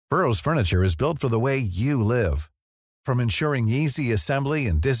Burrow's furniture is built for the way you live. From ensuring easy assembly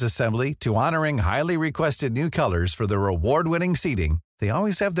and disassembly to honoring highly requested new colors for their award-winning seating, they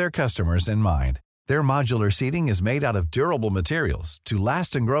always have their customers in mind. Their modular seating is made out of durable materials to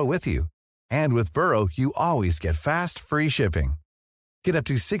last and grow with you. And with Burrow, you always get fast, free shipping. Get up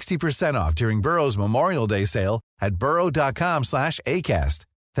to 60% off during Burrow's Memorial Day sale at burrow.com/ACAST.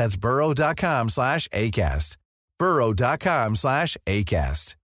 That's burrow.com/ACAST.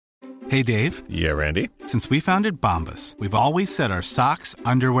 burrow.com/ACAST. Hey, Dave. Yeah, Randy. Since we founded Bombas, we've always said our socks,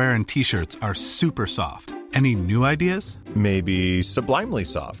 underwear, and T-shirts are super soft. Any new ideas? Maybe sublimely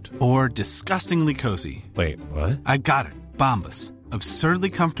soft. Or disgustingly cozy. Wait, what? I got it. Bombas.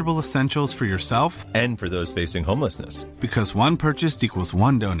 Absurdly comfortable essentials for yourself and for those facing homelessness. Because one purchased equals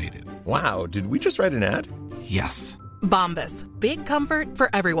one donated. Wow, did we just write an ad? Yes. Bombas. Big comfort for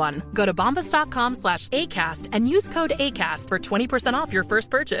everyone. Go to bombas.com/ACAST and use code ACAST for 20% off your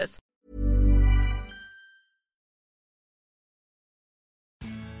first purchase.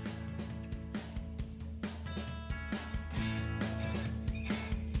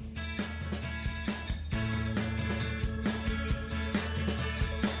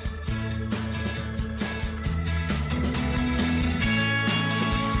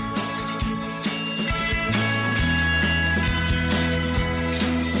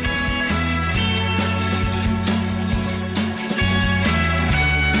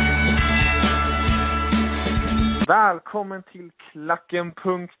 Välkommen till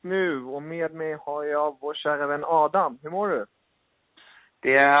Klacken.nu och med mig har jag vår kära vän Adam. Hur mår du?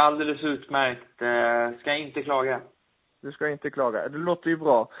 Det är alldeles utmärkt. Ska inte klaga. Du ska inte klaga. Det låter ju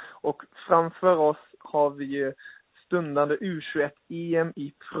bra. Och framför oss har vi stundande U21-EM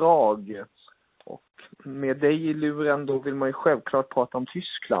i Prag. Och med dig i luren då vill man ju självklart prata om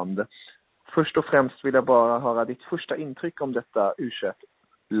Tyskland. Först och främst vill jag bara höra ditt första intryck om detta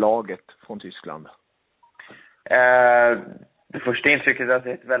U21-laget från Tyskland. Det första intrycket är att det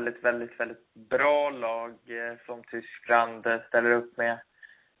är ett väldigt, väldigt, väldigt bra lag som Tyskland ställer upp med.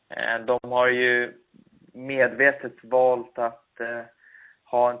 De har ju medvetet valt att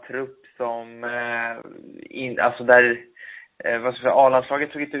ha en trupp som alltså där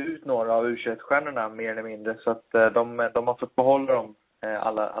A-landslaget tog inte ut några av U21-stjärnorna mer eller mindre, så att de har fått behålla dem,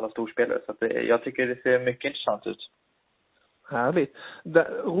 alla storspelare, så att jag tycker det ser mycket intressant ut. Härligt.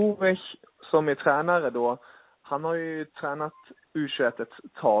 Rovech som är tränare då, han har ju tränat U21 ett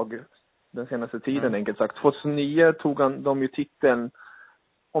tag den senaste tiden, enkelt sagt. 2009 tog de ju titeln.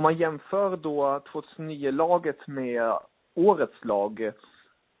 Om man jämför då 2009-laget med årets lag,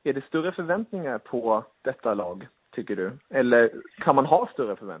 är det större förväntningar på detta lag, tycker du? Eller kan man ha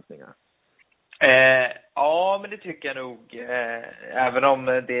större förväntningar? Ja, men det tycker jag nog. Även om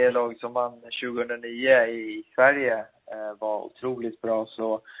det lag som vann 2009 i Sverige var otroligt bra,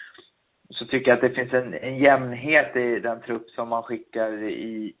 så tycker jag att det finns en jämnhet i den trupp som man skickar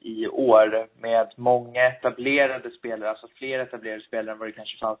i år, med många etablerade spelare, alltså fler etablerade spelare än vad det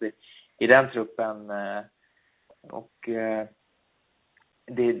kanske fanns i den truppen. Och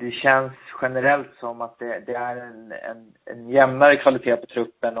det känns generellt som att det är en jämnare kvalitet på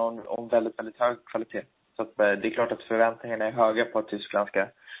truppen och en väldigt, väldigt hög kvalitet. Så att det är klart att förväntningarna är höga på att Tyskland ska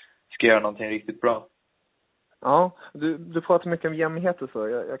göra någonting riktigt bra. Ja, du pratar mycket om jämnhet och så.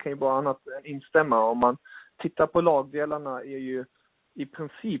 Jag kan ju bara annat instämma. Om man tittar på lagdelarna är ju i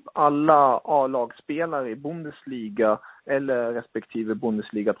princip alla A-lagspelare i Bundesliga eller respektive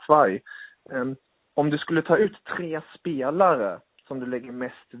Bundesliga 2. Om du skulle ta ut 3 spelare som du lägger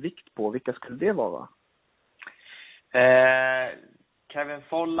mest vikt på, vilka skulle det vara? Kevin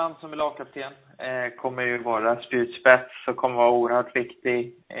Folland som är lagkapten kommer ju vara spjutspets och kommer vara oerhört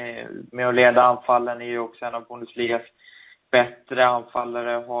viktig med att leda anfallen. Är ju också en av Bundesligas bättre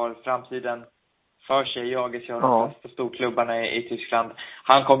anfallare, har framtiden för sig, jagar sig av de flesta storklubbarna i Tyskland.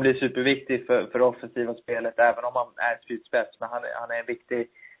 Han kommer bli superviktig för det offensiva spelet, även om han är spjutspets, men han är viktig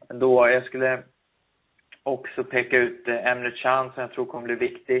ändå. Jag skulle också peka ut Emre Can, som jag tror kommer bli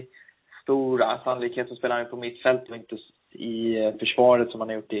viktig. Stor sannolikhet att spela han på mittfält och inte i försvaret som han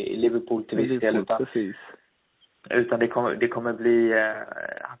har gjort i Liverpool till viss del, utan det kommer bli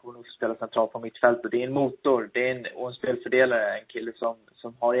han kommer nog spela centralt på mittfält, och det är en motor, det är en spelfördelare, en kille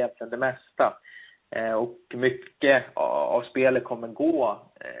som har egentligen det mesta, och mycket av spelet kommer gå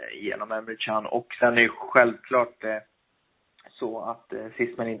genom Emre Can. Och sen är det självklart så att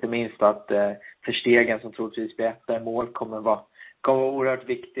sist men inte minst att Verstegen, som troligtvis blir etta i mål, kommer vara oerhört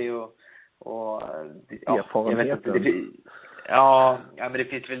viktig, och jag vet inte, men det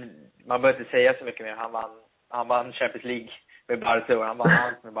finns väl, man behöver inte säga så mycket mer. Han vann Champions League med Barca, han vann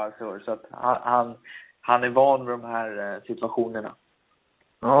allt med Barca, så att han är van med de här situationerna.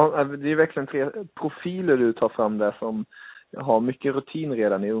 Ja, det är verkligen 3 profiler du tar fram där som har mycket rutin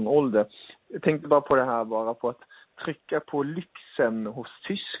redan i ung ålder. Jag tänkte bara på det här, bara på att trycka på lyxen hos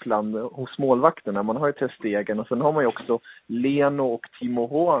Tyskland, hos målvakterna. Man har ju Ter Stegen och sen har man ju också Leno och Timo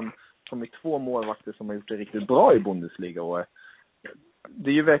Horn som är 2 målvakter som har gjort det riktigt bra i Bundesliga. Och det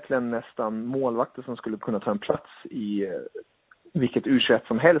är ju verkligen nästan målvakter som skulle kunna ta en plats i vilket U21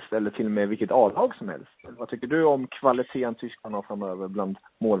 som helst eller till och med vilket A-lag som helst. Vad tycker du om kvaliteten Tyskland har framöver bland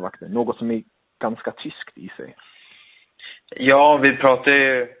målvakter? Något som är ganska tyskt i sig. Ja, vi pratar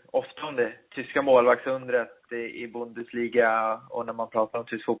ju ofta om det. Tyska målvaktsundret i Bundesliga och när man pratar om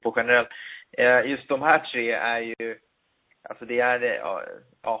tysk fotboll generellt. Just de här 3 är ju, alltså det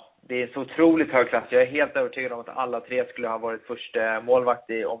är så otroligt hög klass. Jag är helt övertygad om att alla 3 skulle ha varit första målvakt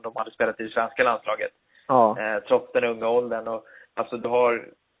om de hade spelat i det svenska landslaget. Ja. Trots den unga åldern. Och, alltså du har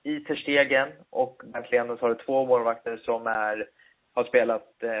i Ter Stegen och verkligen så har du 2 målvakter som har spelat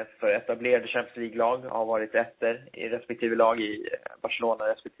för etablerade Champions League-lag, har varit efter i respektive lag i Barcelona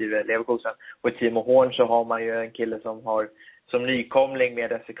respektive Leverkusen. Och i Timo Horn så har man ju en kille som har som nykomling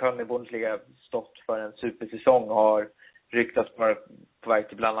med SC Köln i Bundesliga stått för en supersäsong och har ryktats på väg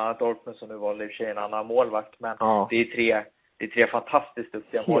till bland annat Dortmund som nu valde i och för sig en annan målvakt. Men det är 3 fantastiskt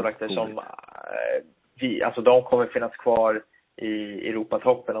duktiga målvakter som alltså de kommer finnas kvar i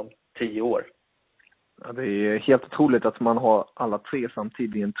Europatoppen om 10 år. Ja, det är helt otroligt att man har alla 3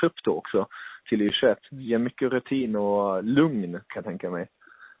 samtidigt i en trupp då också till U21. Det ger mycket rutin och lugn kan jag tänka mig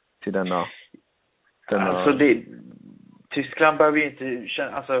till denna... Alltså Tyskland behöver ju inte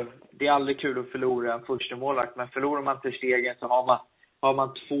känna, alltså det är aldrig kul att förlora en första målvakt, men förlorar man till Stegen så har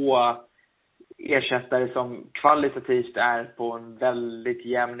man 2 ersättare som kvalitativt är på en väldigt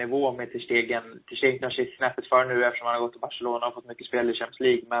jämn nivå med Ter Stegen. Ter Stegen kanske är snäppet för nu eftersom han har gått till Barcelona och fått mycket spel i Champions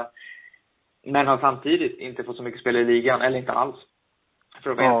League, men har samtidigt inte fått så mycket spel i ligan, eller inte alls.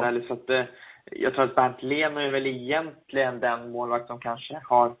 För att vara helt ärlig. Så att, jag tror att Bernd Leno är väl egentligen den målvakt som kanske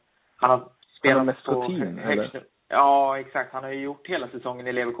han har spelat mest rutin, eller? Ja, exakt. Han har ju gjort hela säsongen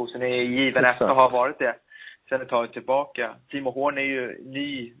i Leverkusen. Det är given efter att ha varit det sen ett tag tillbaka. Timo Horn är ju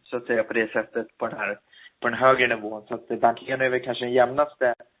ny så att säga på det sättet på den högre nivån. Så att Bernd Leno är väl kanske den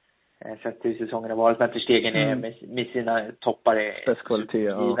jämnaste sett till säsongen har varit. Men Ter Stegen är med sina toppar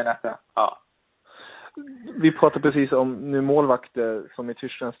given efter. Ja. Vi pratar precis om nu målvakter som är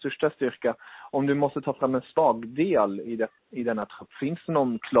Tysklands största styrka. Om du måste ta fram en svag del i denna trupp, finns det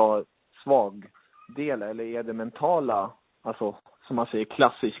någon klar svag del eller är det mentala, alltså som man säger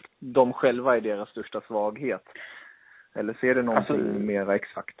klassiskt, de själva är deras största svaghet? Eller ser det någonting mer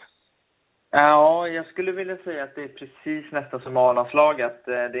exakt? Ja, jag skulle vilja säga att det är precis nästan som A-landslaget.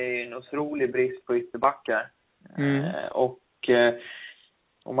 Det är en otrolig brist på ytterbackar. Och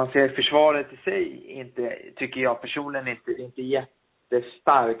om man ser försvaret i sig inte, tycker jag personligen inte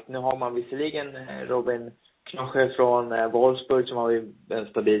jättestarkt. Nu har man visserligen Robin Knoche från Wolfsburg som har en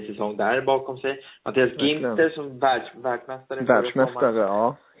stabil säsong där bakom sig. Mattias Ginter som världsmästare.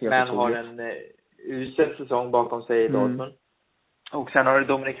 Ja. Men har en usel säsong bakom sig i Dortmund. Och sen har du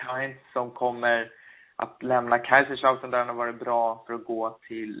Dominik Heinz som kommer att lämna Kaiserslautern där han har varit bra för att gå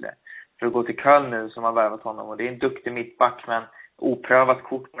till Köln nu som har värvat honom. Och det är en duktig mittback men oprövat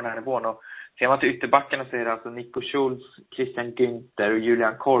kort på den här nivån. Och ser man till ytterbackarna så är det alltså Nico Schulz, Christian Günther och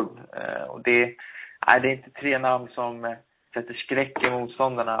Julian Korb. Och det är inte 3 namn som sätter skräck i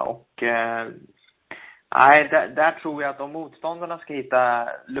motståndarna. Och där tror jag att om motståndarna ska hitta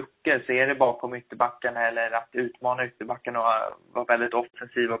luckor så är det bakom ytterbackarna eller att utmana ytterbackarna och vara väldigt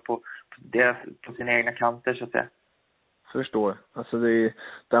offensiva på sina egna kanter så att säga. Förstår. Alltså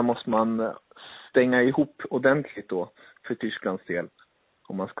där måste man stänga ihop ordentligt då för Tysklands del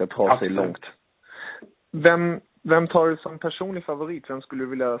om man ska ta sig långt. Vem tar du som personlig favorit? Vem skulle du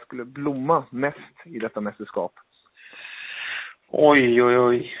vilja skulle blomma mest i detta mästerskap? Oj.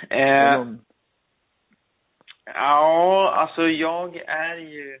 Ja, alltså jag är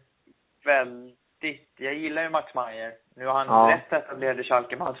ju jag gillar ju Max Meyer. Nu har han rätt etablerad i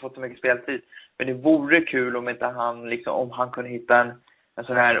Schalke, men han har fått så mycket speltid. Men det vore kul om inte han om han kunde hitta en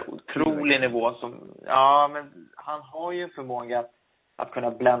sån här otrolig nivå som, men han har ju förmåga att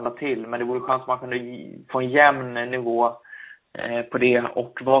kunna blända till, men det vore chans att man kunde få en jämn nivå på det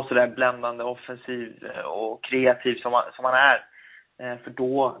och vara så där bländande offensiv och kreativ som man är. För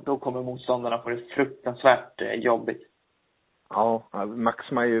då kommer motståndarna få det fruktansvärt jobbigt. Ja,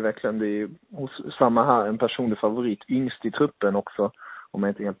 Max Meyer är ju verkligen hos samma här en personlig favorit, yngst i truppen också, om jag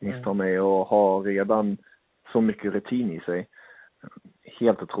inte helt misstar mig, och har redan så mycket rutin i sig.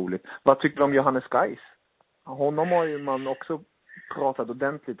 Helt otroligt. Vad tycker du om Johannes Geis? Honom har ju man också pratat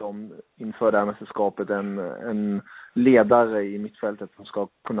ordentligt om inför det här mästerskapet. En ledare i mittfältet som ska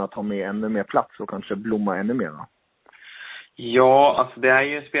kunna ta med ännu mer plats och kanske blomma ännu mer. Ja, alltså det är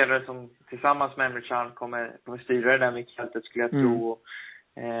ju en spelare som tillsammans med Emre Can kommer styra det där mittfältet, skulle jag tro.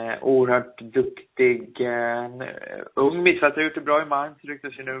 Oerhört duktig. Ung mittfältare, gjort det bra i Mainz,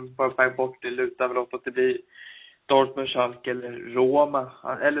 ryktas ju nu bara på väg bort. Det lutar väl åt att det blir Dortmund, Schalke eller Roma,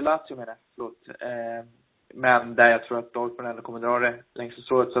 eller Lazio menar jag, förlåt. Men där jag tror att Dortmund ändå kommer dra det längs och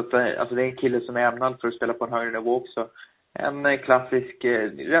så att alltså det är en kille som är ämnad för att spela på en högre nivå också. En klassisk,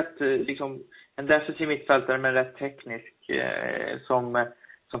 rätt liksom en defensiv mittfältare men rätt teknisk, som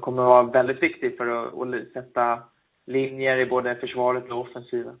kommer att vara väldigt viktig för att sätta linjer i både försvaret och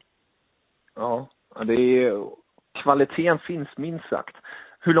offensiven. Ja, det är, kvaliteten finns minst sagt.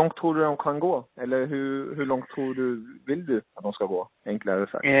 Hur långt tror du de kan gå? Eller hur långt vill du att de ska gå? Enklare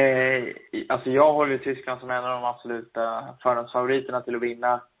sagt. Alltså jag håller Tyskland som en av de absoluta förhandsfavoriterna till att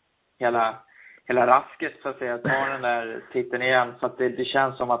vinna hela rasket, så att säga. Ta den där titeln igen. Så att det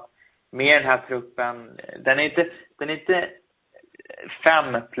känns som att med den här truppen, den är inte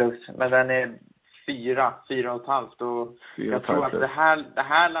 5+, men den är 4,5. Och jag tror att det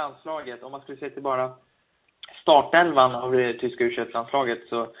här landslaget, om man skulle se till bara startelvan av det tyska U21-landslaget,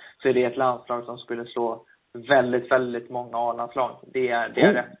 så är det ett landslag som skulle slå väldigt, väldigt många A-landslag. Det är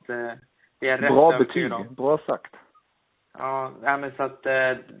rätt bra betyg, bra sagt. Ja, men så att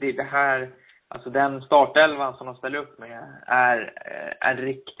det här, alltså den startelvan som de ställer upp med är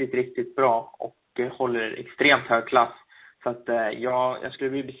riktigt, riktigt bra och håller extremt hög klass. Så att jag skulle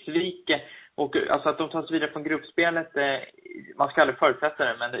bli besviken. Och alltså att de tar sig vidare från gruppspelet, man ska aldrig förutsätta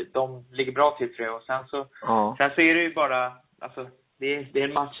det, men de ligger bra till för det. Och sen så är det ju bara, alltså det är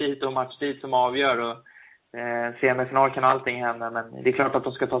en match hit och match dit som avgör, och semifinal kan allting hända, men det är klart att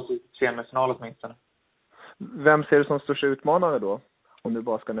de ska ta sig till semifinal åtminstone. Vem ser du som största utmanare då, om du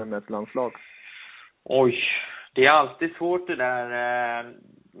bara ska nämna ett landslag? Oj, det är alltid svårt det där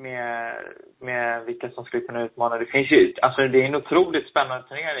med vilka som skulle kunna utmana. Det finns ju, alltså det är en otroligt spännande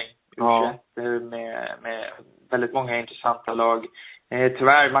turnering. Ja. Med väldigt många intressanta lag.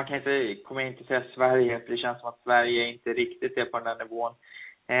 Tyvärr, man kommer inte säga Sverige, för det känns som att Sverige inte riktigt är på den här nivån.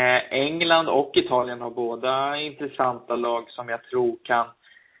 England och Italien har båda intressanta lag som jag tror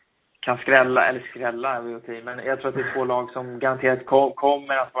kan skrälla, men jag tror att det är två lag som garanterat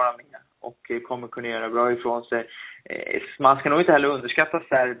kommer att vara med och kommer kunna göra bra ifrån sig. Man ska nog inte heller underskatta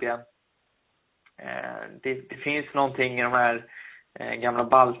Serbien. Det finns någonting i de här gamla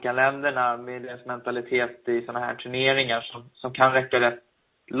Balkanländerna med deras mentalitet i såna här turneringar som kan räcka rätt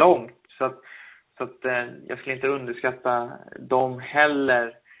långt. Så att jag skulle inte underskatta dem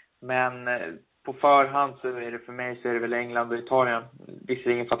heller. Men på förhand så är det för mig, så är det väl England och Italien.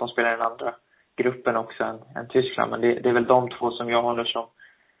 Visserligen för att de spelar i den andra gruppen också än Tyskland. Men det är väl de två som jag håller som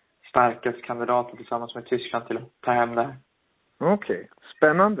starkast kandidater tillsammans med Tyskland till att ta hem det här. Okej,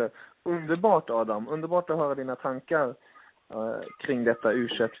 spännande. Underbart Adam, underbart att höra dina tankar kring detta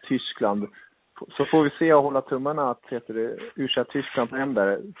U21 Tyskland. Så får vi se och hålla tummarna att heter det U21 Tyskland på hem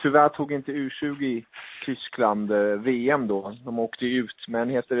där. Tyvärr tog inte U20 Tyskland VM då. De åkte ut, men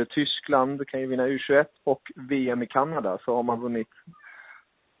heter det Tyskland kan ju vinna U21 och VM i Kanada, så har man vunnit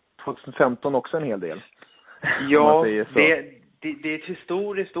 2015 också en hel del. Ja, det är ett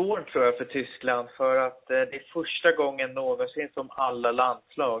historiskt år tror jag för Tyskland, för att det är första gången någonsin som alla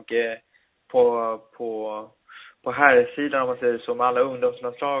landslag på herrsidan, om man säger så, med alla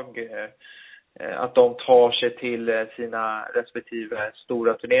ungdomslandslag, att de tar sig till sina respektive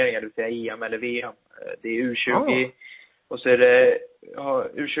stora turneringar, det vill säga EM eller VM. Det är U20 och så är det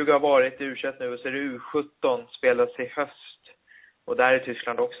U20 har varit, U21 nu, och så är det U17 spelas i höst. Och där är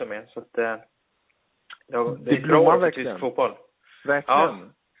Tyskland också med, så att det är bra för tysk fotboll.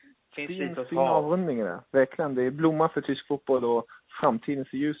 Verkligen. Ja. Fin avrundning där. Verkligen, det är blomma för tysk fotboll och framtiden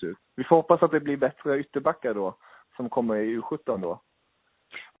ser ljus ut. Vi får hoppas att det blir bättre ytterbackar då, som kommer i U17 då.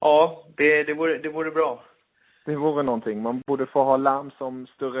 Ja, det vore bra. Det vore någonting. Man borde få ha Lahm som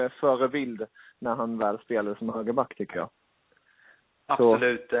större förebild när han väl spelar som högerback, tycker jag.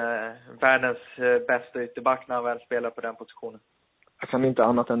 Absolut. Världens bästa ytterback när han väl spelar på den positionen. Jag kan inte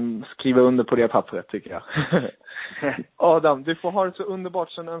annat än skriva under på det pappret, tycker jag. Adam, du får ha det så underbart,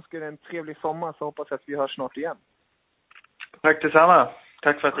 så önskar dig en trevlig sommar, så hoppas jag att vi hörs snart igen. Tack detsamma.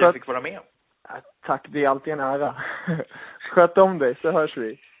 Tack för att jag fick vara med. Tack, det är alltid en ära. Sköt om dig, så hörs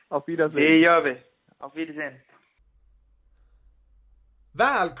vi. Auf Wiedersehen. Det gör vi. Auf Wiedersehen.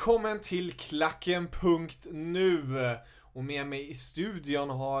 Välkommen till Klacken.nu. Och med mig i studion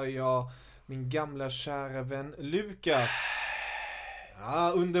har jag min gamla kära vän Lukas.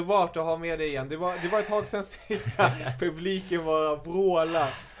 Ja, underbart att ha med dig igen. Det var ett tag sedan sista publiken var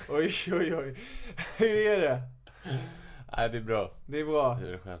vråla. Oj. Hur är det? Nej, det är bra. Det är bra. Hur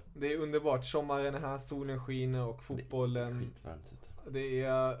är det själv? Det är underbart. Sommaren är här, solen skiner och fotbollen. Det är skitvarmt ute. Det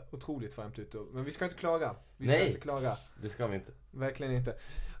är otroligt varmt ute. Men vi ska inte klaga. Det ska vi inte. Verkligen inte.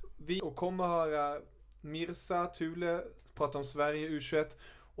 Vi kommer höra Mirza Thule prata om Sverige U21.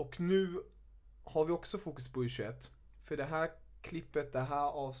 Och nu har vi också fokus på U21. För det här klippet, det här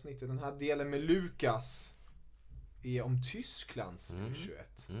avsnittet, den här delen med Lukas är om Tysklands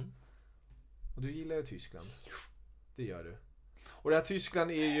U21. Och du gillar ju Tyskland. Det gör du. Och det här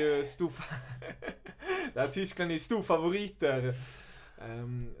Tyskland är ju storfavoriter.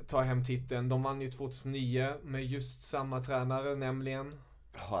 Ta hem titeln. De vann ju 2009 med just samma tränare, nämligen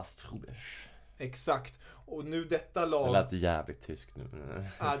Horst Rubers. Exakt. Och nu detta lag... Det lät jävligt tyskt nu.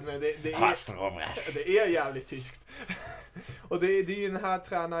 Ja, men det är jävligt tyskt. Och det är ju den här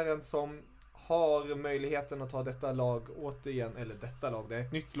tränaren som har möjligheten att ta detta lag återigen. Eller detta lag, det är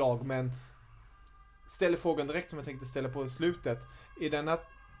ett nytt lag. Men ställer frågan direkt som jag tänkte ställa på slutet. Är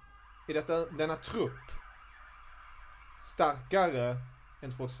denna trupp starkare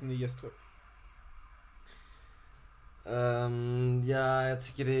än 2009s trupp? Ja, jag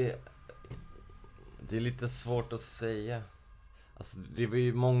tycker det är lite svårt att säga. Alltså, det var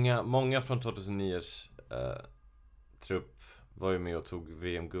ju många från 2009s trupp var ju med och tog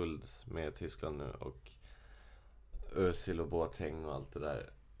VM-guld med Tyskland nu. Och Özil och Boateng och allt det där.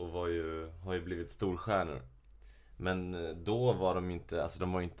 Och har ju blivit storstjärnor. Men då var de inte, alltså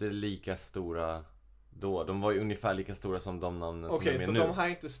de var inte lika stora då. De var ju ungefär lika stora som de namnen som är med nu. Okej, så de här är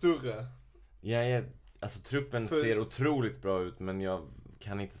inte större? Ja, alltså truppen ser otroligt bra ut. Men jag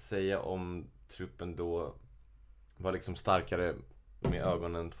kan inte säga om truppen då var liksom starkare med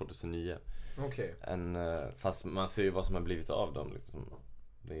ögonen 2009. Okej. Fast man ser ju vad som har blivit av dem liksom.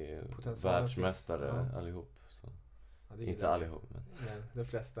 Det är världsmästare allihop så. Ja, inte allihop men. Nej, de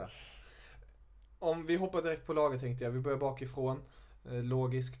flesta. Om vi hoppar direkt på laget tänkte jag. Vi börjar bakifrån.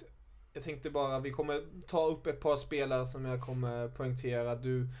 Logiskt. Jag tänkte bara, vi kommer ta upp ett par spelare som jag kommer poängtera.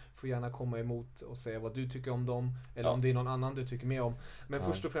 Du får gärna komma emot och säga vad du tycker om dem. Eller om det är någon annan du tycker mer om. Men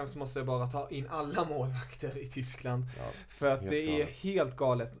först och främst måste jag bara ta in alla målvakter i Tyskland. Ja, för att det är helt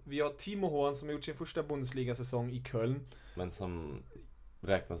galet. Vi har Timo Horn som har gjort sin första Bundesliga-säsong i Köln. Men som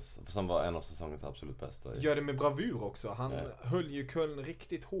var en av säsongens absolut bästa. Gör det med bravur också. Han höll ju Köln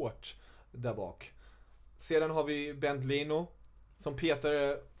riktigt hårt där bak. Sedan har vi Bernd Leno som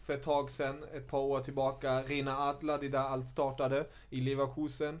petade för ett tag sedan, ett par år tillbaka, Rena Adler, det där allt startade i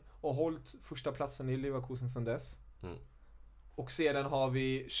Leverkusen och hållit första platsen i Leverkusen sedan dess. Och sedan har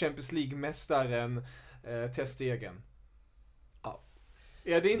vi Champions League-mästaren Ter Stegen. Ja.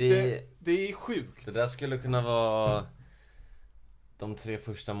 Är det inte... Det är sjukt. Det där skulle kunna vara de 3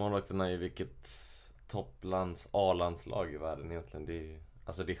 första målvakterna i vilket topplands A-landslag i världen egentligen. Det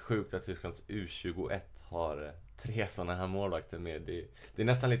är sjukt att Tysklands U21 har 3 sådana här målvakter med. Det är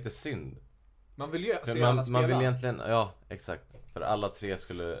nästan lite synd. Man vill ju se alla spela. Man vill egentligen, ja exakt. För alla 3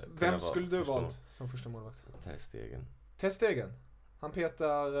 skulle kunna Vem skulle du valt som första målvakt? Ter Stegen? Han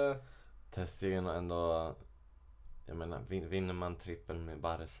petar... Ter Stegen har ändå... Jag menar, vinner man trippeln med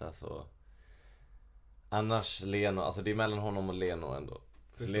Barca så... Annars Leno, alltså det är mellan honom och Leno ändå.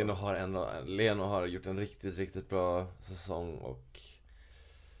 För Leno har gjort en riktigt, riktigt bra säsong och...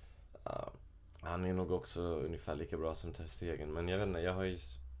 han är nog också ungefär lika bra som Ter Stegen. Men jag vet inte, jag har ju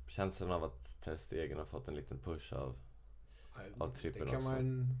känslan av att Ter Stegen har fått en liten push av trippen också.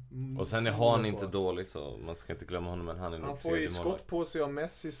 Och sen är han inte dålig så man ska inte glömma honom. Men han är nog får ju skott på sig av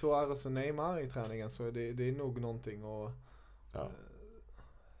Messi, Suarez och Neymar i träningen. Så det är nog någonting att...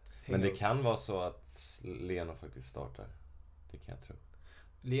 Men det kan vara så att Leno faktiskt startar. Det kan jag tro.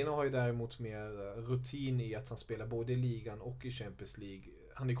 Leno har ju däremot mer rutin i att han spelar både i ligan och i Champions League.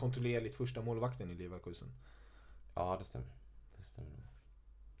 Han är kontinuerligt första målvakten i Leverkusen. Ja, det stämmer.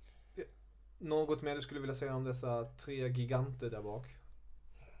 Något mer du skulle vilja säga om dessa 3 giganter där bak?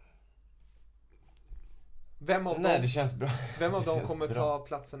 Det känns bra. Vem av dem kommer ta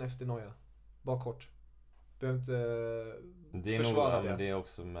platsen efter Neuer? Bara kort. Behöver inte försvara det. Det är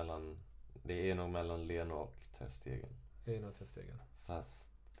också det är nog mellan Leno och Ter Stegen. Det är nog Ter Stegen.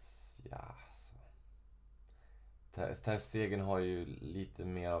 Fast Ter Stegen har ju lite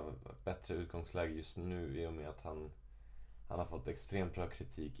mer av bättre utgångsläge just nu i och med att han har fått extremt bra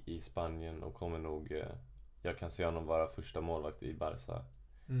kritik i Spanien och kommer nog, jag kan se honom vara första målvakt i Barca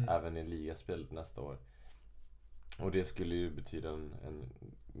även i ligaspelet nästa år. Och det skulle ju betyda en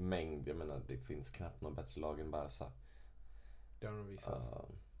mängd, jag menar det finns knappt någon bättre lag än Barca. Det har de visat.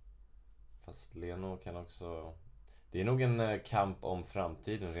 Fast Leno kan också, det är nog en kamp om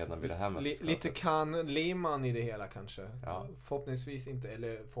framtiden redan vid det här mästerskapet. Lite kan Lehmann i det hela kanske. Ja. Förhoppningsvis inte,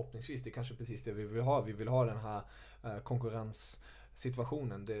 eller förhoppningsvis, det är kanske precis det vi vill ha. Vi vill ha den här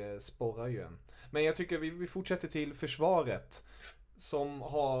konkurrenssituationen, det sporrar ju en. Men jag tycker vi fortsätter till försvaret som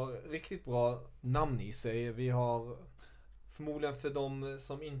har riktigt bra namn i sig. Vi har förmodligen, för de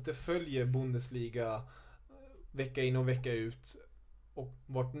som inte följer Bundesliga vecka in och vecka ut, och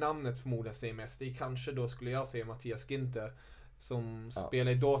vart namnet förmodligen säger mest, det är kanske då, skulle jag säga, Matthias Ginter som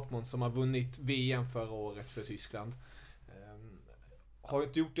spelar i Dortmund, som har vunnit VM förra året för Tyskland. Har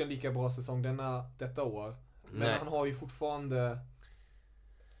inte gjort en lika bra säsong detta år, men han har ju fortfarande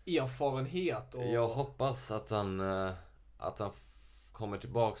erfarenhet. Och jag hoppas att han kommer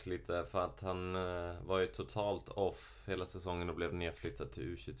tillbaks lite, för att han var ju totalt off hela säsongen och blev nedflyttad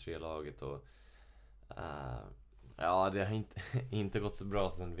till U23-laget och ja, det har inte gått så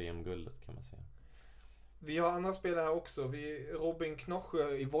bra sedan VM-guldet, kan man säga. Vi har andra spelare här också. Robin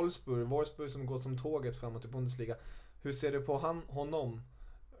Knoche i Wolfsburg som går som tåget framåt i Bundesliga. Hur ser du på honom?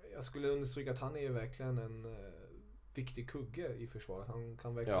 Jag skulle understryka att han är verkligen en viktig kugge i försvaret. Han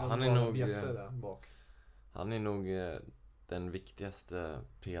kan verkligen vara en bjässe där bak. Han är nog den viktigaste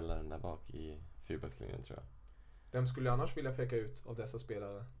pelaren där bak i fyrbackslinjen, tror jag. Vem skulle jag annars vilja peka ut av dessa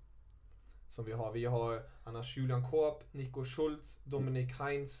spelare som vi har? Vi har annars Julian Korp, Nico Schulz, Dominik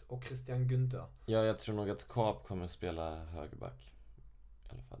Heinz och Christian Günther. Ja, jag tror nog att Korp kommer spela högerback i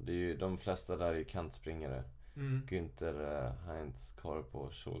alla fall. Det är ju, de flesta där är kantspringare. Günther, Heinz, Korp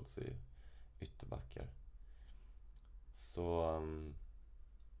och Schulz är ytterbackar. Så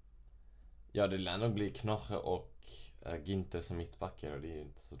ja, det lär nog bli Knoche och Ginter som mittbackar, och det är ju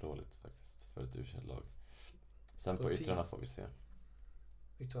inte så dåligt faktiskt för ett U21-lag. Sen på yttrarna får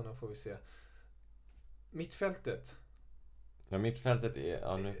vi se. Mittfältet. Ja, mittfältet är...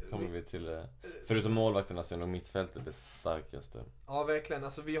 Ja, nu kommer vi till... Förutom målvakterna så är nog mittfältet det starkaste. Ja, verkligen.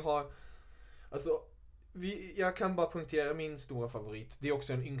 Alltså vi har... jag kan bara punktera min stora favorit. Det är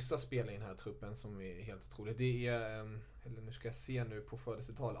också den yngsta spelaren i den här truppen som är helt otrolig. Det är... eller nu ska jag se nu på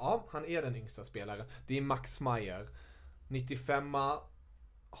födelsetal. Ja, han är den yngsta spelaren. Det är Max Meyer. 95a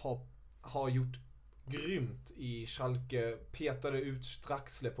har gjort grymt i Schalke, petade ut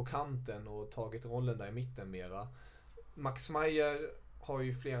Straxle på kanten och tagit rollen där i mitten mera. Max Meyer har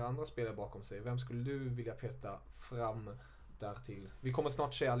ju flera andra spelare bakom sig. Vem skulle du vilja peta fram där till? Vi kommer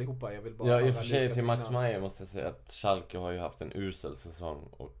snart se allihopa, jag vill bara... Ja, i och för sig till Max Meyer måste jag säga att Schalke har ju haft en usel säsong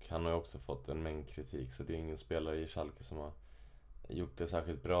och han har ju också fått en mängd kritik, så det är ingen spelare i Schalke som har gjort det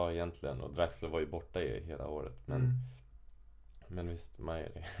särskilt bra egentligen, och Draxler var ju borta i hela året, men visst,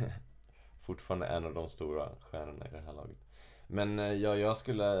 Meyer är fortfarande en av de stora stjärnorna i det här laget. Men jag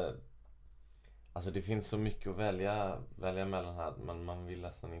skulle... Alltså det finns så mycket att välja mellan här. Man vill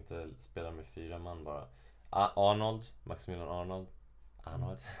nästan inte spela med 4 man bara. Maximilian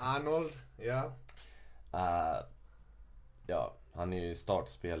Arnold, ja. Ja, han är ju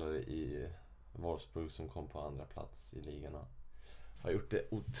startspelare i Wolfsburg som kom på andra plats i ligan. Har gjort det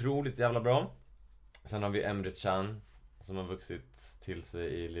otroligt jävla bra. Sen har vi Emre Can som har vuxit till sig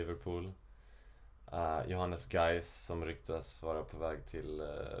i Liverpool. Johannes Geis som ryktas vara på väg till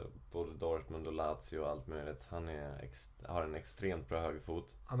både Dortmund och Lazio och allt möjligt. Han har en extremt bra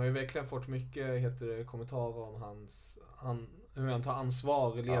högerfot. Han har ju verkligen fått mycket kommentarer om hur han tar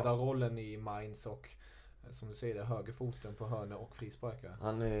ansvar, ledarrollen i Mainz och som du säger, högerfoten på hörnor och frisparkar.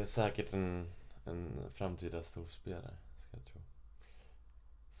 Han är säkert en framtida storspelare, ska jag tro.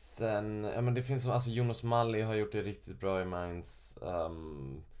 Sen, men det finns alltså Jonas Malli har gjort det riktigt bra i Mainz.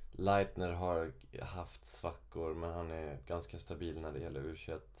 Leitner har haft svackor, men han är ganska stabil när det gäller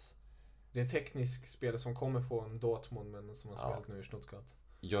U21. Det är en teknisk spelare som kommer från Dortmund men som har spelat nu i Stuttgart.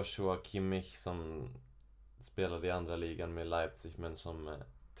 Joshua Kimmich som spelade i andra ligan med Leipzig, men som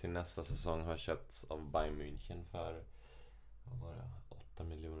till nästa säsong har köpts av Bayern München för 8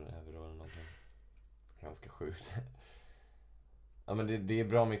 miljoner euro eller någonting. Ganska sjukt. Ja, men det är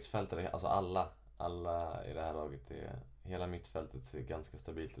bra mittfältare, alltså alla i det här laget hela mittfältet ser ganska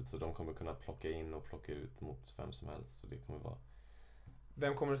stabilt ut, så de kommer kunna plocka in och plocka ut mot vem som helst, så det kommer vara...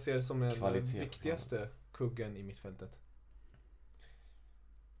 Vem kommer du se det som den viktigaste kuggen i mittfältet?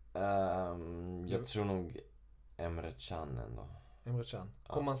 Jag tror nog Emre Can ändå. Emre Can.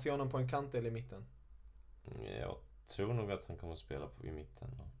 Kommer man se honom på en kant eller i mitten? Jag tror nog att han kommer att spela i mitten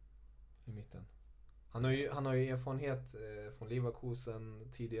då. I mitten. Han har ju erfarenhet från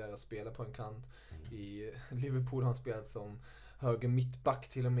Leverkusen, tidigare spelat på en kant. I Liverpool har han spelat som höger mittback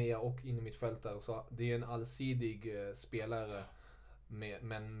till och med och in i mittfältare. Så det är en allsidig spelare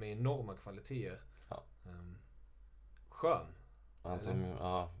men med enorma kvaliteter. Ja. Skön.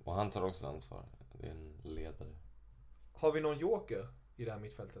 Och han tar också ansvar. Det är en ledare. Har vi någon joker i det här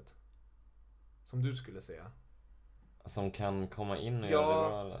mittfältet? Som du skulle säga? Som kan komma in och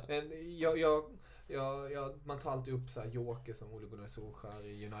göra det bra, eller? Man tar alltid upp så här joker som Ole Gunnar Solskjaer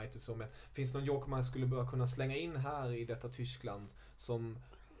i United. Så, men finns det någon joker man skulle börja kunna slänga in här i detta Tyskland som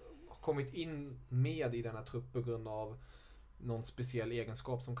har kommit in med i denna trupp på grund av någon speciell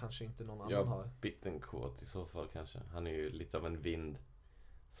egenskap som kanske inte någon annan har? Bittencourt i så fall kanske. Han är ju lite av en vind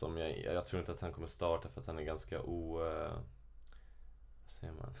som jag tror inte att han kommer starta för att han är ganska vad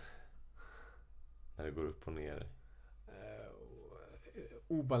säger man? När det går upp och ner.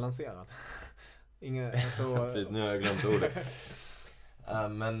 Obalanserad. Nu har jag glömt ordet.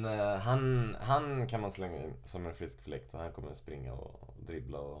 Men han kan man slänga in som en frisk fläkt och han kommer springa och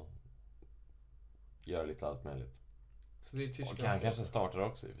dribbla och göra lite allt möjligt. Så det är och han kanske startar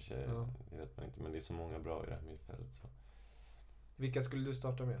också i och för sig. Ja. Det vet man inte, men det är så många bra i det här mittfältet. Så. Vilka skulle du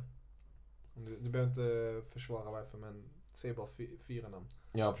starta med? Du behöver inte försvara varför, men säg bara 4 namn.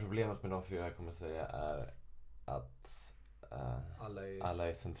 Ja, problemet med de 4 jag kommer säga är att alla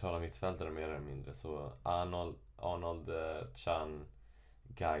är centrala mittfältare mer eller mindre. Så Arnold, Chan,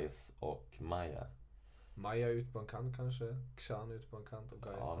 Gais och Maja. Maja ut på en kant kanske, Chan ut på en kant och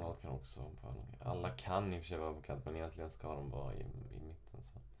Gais. Arnold kan också vara på en. Alla kan i och för sig vara på kant, men egentligen ska de vara i mitten.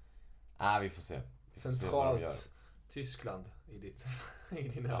 Så. Vi får se. Centralt Tyskland i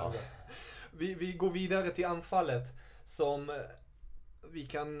dina ögon. Vi går vidare till anfallet som vi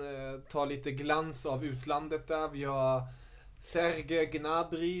kan ta lite glans av utlandet där. Vi har Serge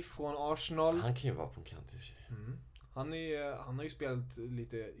Gnabry från Arsenal. Han kan ju vara på en kant i och för sig. Han har ju spelat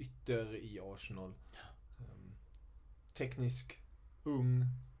lite ytter i Arsenal. Teknisk, ung.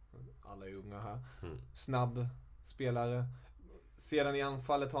 Alla är unga här. Snabb spelare. Sedan i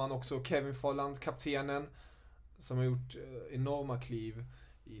anfallet har han också Kevin Folland, kaptenen, som har gjort enorma kliv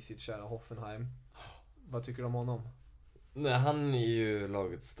i sitt kära Hoffenheim. Vad tycker du om honom? Nej, han är ju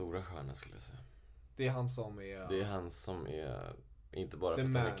lagets stora stjärna skulle jag säga. Det är han som är... Det är han som är... Inte bara för att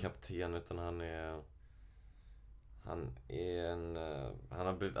han är kapten, utan han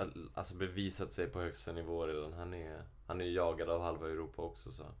har bevisat sig på högsta nivå redan. Han är jagad av halva Europa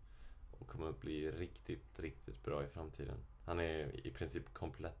också, så. Och kommer att bli riktigt, riktigt bra i framtiden. Han är i princip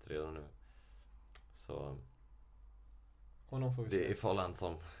komplett redan nu. Så... Honom får vi det se. är Folland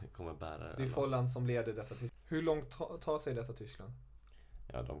som kommer bära det. Det är Folland som leder detta Tyskland. Hur långt tar sig detta Tyskland?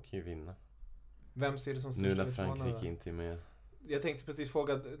 Ja, de kan ju vinna. Vem ser det som största utmanare? Nu när Frankrike inte är med. Jag tänkte precis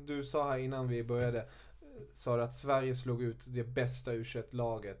fråga, du sa här innan vi började, sa du att Sverige slog ut det bästa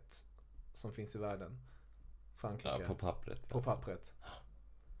U21-laget som finns i världen. Frankrike. Ja, på pappret. På pappret.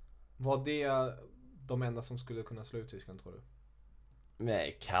 Var det de enda som skulle kunna slå ut Tyskland, tror du?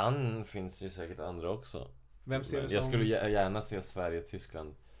 Nej, finns ju säkert andra också. Vem ser du som... Jag skulle gärna se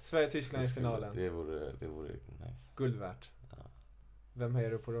Sverige-Tyskland. Sverige-Tyskland i finalen. Det vore nice. Guld värt. Ja. Vem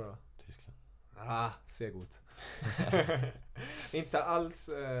hejar du på då? Tyskland. Ser gott. Inte alls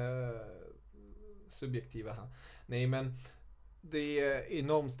subjektiva här. Nej, men det är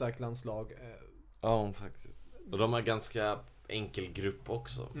enormt starkt landslag. Ja, faktiskt. Och de har ganska enkel grupp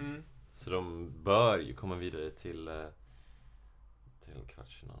också. Så de bör ju komma vidare till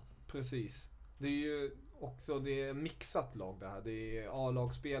kvartsfinal. Precis. Det är ju också det är mixat lag det här. Det är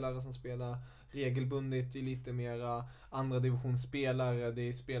A-lagsspelare som spelar regelbundet i lite mera andra divisionsspelare. Det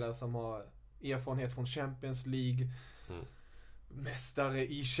är spelare som har erfarenhet från Champions League. Mästare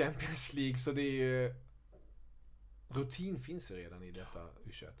i Champions League. Så det är ju... Rutin finns ju redan i detta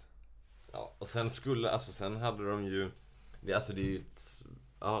U21. Ja, och sen hade de ju... Det är ju ett,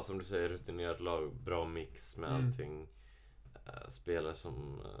 som du säger, rutinerat lag. Bra mix med allting. Spelare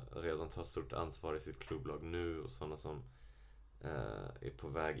som redan tar stort ansvar i sitt klubblag nu och sådana som är på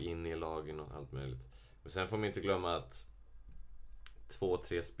väg in i lagen och allt möjligt. Men sen får man inte glömma att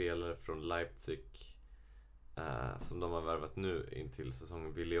 2-3 spelare från Leipzig som de har värvat nu in till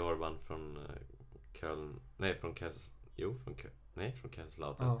säsongen. Willi Orban från Köln, från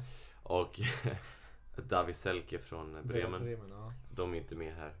Kaiserslautern. Och David Selke från Bremen. De är inte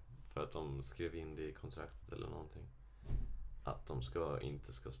med här för att de skrev in det i kontraktet eller någonting. Att de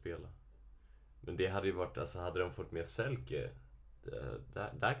inte ska spela. Men det hade ju varit, hade de fått med Selke,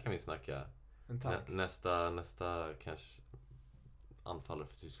 där kan vi snacka nästa kanske anfallare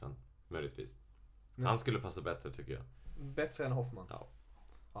för Tyskland, möjligtvis. Han skulle passa bättre, tycker jag. Bättre än Hoffman?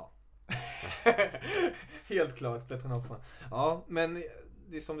 Ja. Helt klart, bättre än Hoffman. Ja, men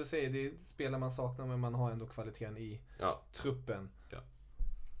det är som du säger, det är spelare man saknar, men man har ändå kvaliteten i truppen. Ja.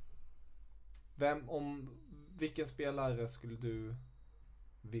 Vilken spelare skulle du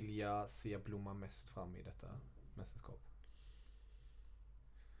vilja se blomma mest fram i detta mästerskap?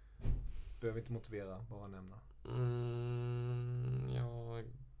 Behöver inte motivera, bara nämna. Ja,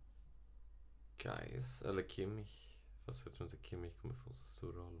 Gais eller Kimmich. Fast jag tror inte Kimmich kommer få så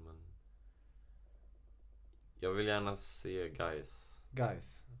stor roll, men jag vill gärna se Gais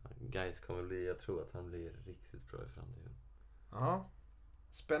kommer bli, jag tror att han blir riktigt bra i framtiden. Ja,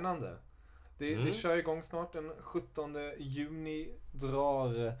 spännande. Det kör igång snart. Den 17 juni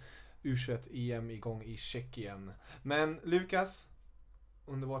drar U21-EM igång i Tjeckien. Men Lukas,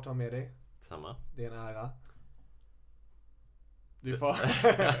 underbart att ha med dig. Samma. Det är en ära. Du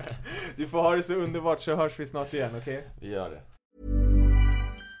får ha det så underbart, så hörs vi snart igen, okej? Okay? Vi gör det.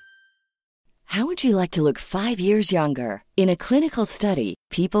 How would you like to look 5 years younger? In a clinical study,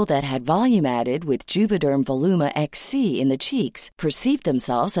 people that had volume added with Juvederm Voluma XC in the cheeks perceived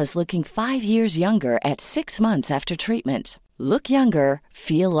themselves as looking 5 years younger at 6 months after treatment. Look younger,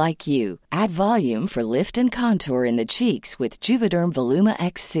 feel like you. Add volume for lift and contour in the cheeks with Juvederm Voluma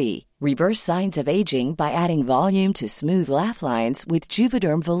XC. Reverse signs of aging by adding volume to smooth laugh lines with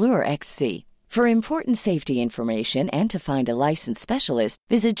Juvederm Volure XC. For important safety information and to find a licensed specialist,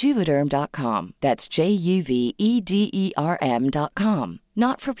 visit Juvederm.com. That's JUVEDERM.com.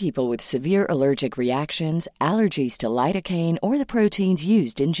 Not for people with severe allergic reactions, allergies to lidocaine, or the proteins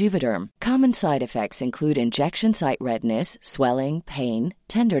used in Juvederm. Common side effects include injection site redness, swelling, pain,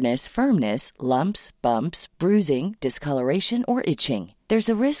 tenderness, firmness, lumps, bumps, bruising, discoloration, or itching. There's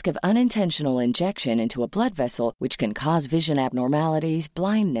a risk of unintentional injection into a blood vessel, which can cause vision abnormalities,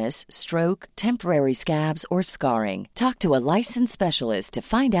 blindness, stroke, temporary scabs, or scarring. Talk to a licensed specialist to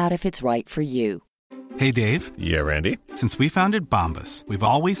find out if it's right for you. Hey, Dave. Yeah, Randy. Since we founded Bombas, we've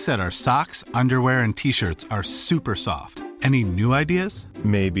always said our socks, underwear, and T-shirts are super soft. Any new ideas?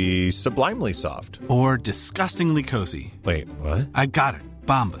 Maybe sublimely soft. Or disgustingly cozy. Wait, what? I got it.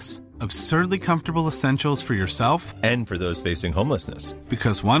 Bombas. Absurdly comfortable essentials for yourself and for those facing homelessness.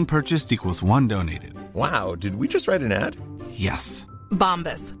 Because one purchased equals one donated. Wow, did we just write an ad? Yes.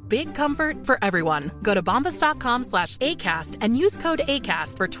 Bombas. Big comfort for everyone. Go to bombas.com/ACAST and use code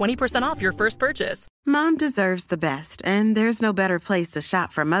ACAST for 20% off your first purchase. Mom deserves the best, and there's no better place to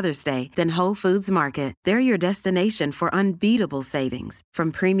shop for Mother's Day than Whole Foods Market. They're your destination for unbeatable savings,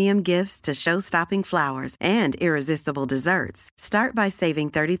 from premium gifts to show-stopping flowers and irresistible desserts. Start by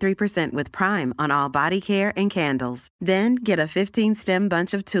saving 33% with Prime on all body care and candles. Then get a 15-stem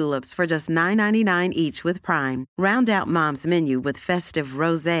bunch of tulips for just $9.99 each with Prime. Round out Mom's menu with festive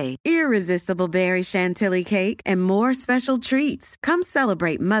rosé, irresistible berry chantilly cake, and more special treats. Come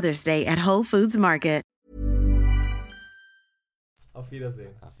celebrate Mother's Day at Whole Foods Market. Auf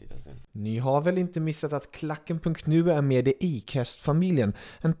Wiedersehen. Auf Wiedersehen. Ni har väl inte missat att Klacken.nu är med i Acast-familjen.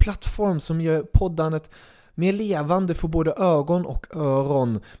 En plattform som gör poddandet mer levande för både ögon och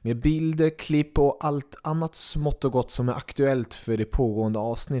öron. Med bilder, klipp och allt annat smått och gott som är aktuellt för det pågående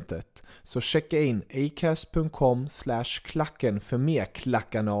avsnittet. Så checka in acast.com/klacken för mer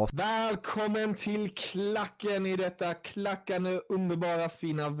klackande av. Välkommen till Klacken i detta klackande, underbara,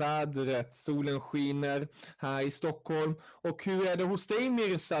 fina vädret. Solen skiner här i Stockholm. Och hur är det hos dig,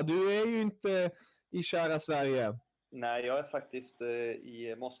 Mirza? Du är ju inte i kära Sverige. Nej, jag är faktiskt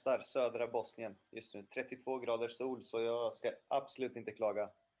i Mostar, södra Bosnien just nu. 32 grader sol, så jag ska absolut inte klaga.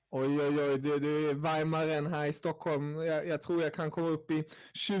 Oj, det är varmare än här i Stockholm. Jag tror jag kan komma upp i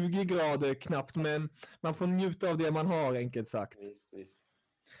 20 grader knappt, men man får njuta av det man har, enkelt sagt. Visst.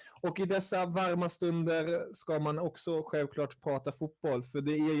 Och i dessa varma stunder ska man också självklart prata fotboll, för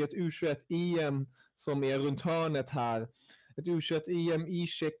det är ju ett U21-EM som är runt hörnet här. Ett U21-EM i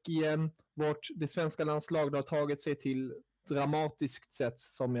Tjeckien, vart det svenska landslaget har tagit sig till dramatiskt sätt,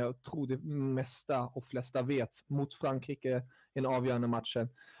 som jag tror det mesta och flesta vet, mot Frankrike, en avgörande matchen.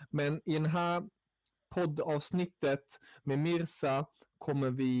 Men i den här poddavsnittet med Mirza kommer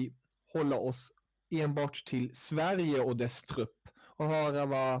vi hålla oss enbart till Sverige och dess trupp och höra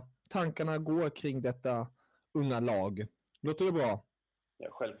vad tankarna går kring detta unga lag. Låter det bra? Ja,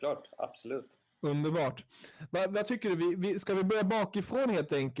 självklart. Absolut. Underbart. Vad tycker du? Ska vi börja bakifrån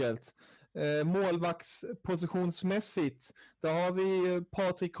helt enkelt? Målvaktspositionsmässigt. Där har vi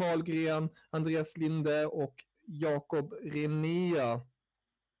Patrik Karlgren, Andreas Linde och Jakob Renea.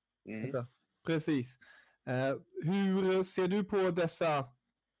 Precis. Hur ser du på dessa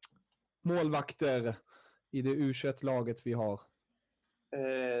målvakter i det U21-laget vi har?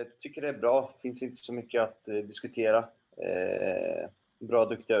 Tycker det är bra. Finns inte så mycket att diskutera. Bra,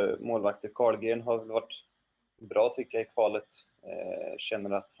 duktiga målvakter. Karlgren har väl varit bra, tycker jag, i kvalet. Känner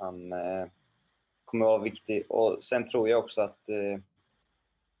att han kommer vara viktig. Och sen tror jag också att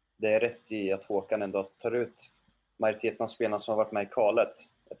det är rätt i att Håkan ändå tar ut majoriteten av spelarna som har varit med i kvalet.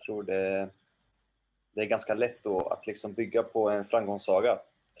 Jag tror det är ganska lätt då att liksom bygga på en framgångssaga.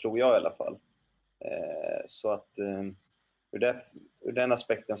 tror jag i alla fall. Så att ur den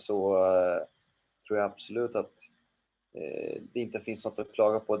aspekten så tror jag absolut att det inte finns något att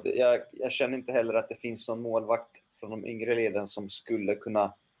klaga på. Jag känner inte heller att det finns någon målvakt från de yngre leden som skulle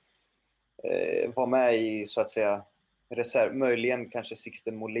kunna vara med i, så att säga, reserv. Möjligen kanske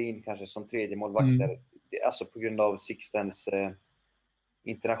Sixten Molin kanske som tredje målvakt. Alltså på grund av Sixtens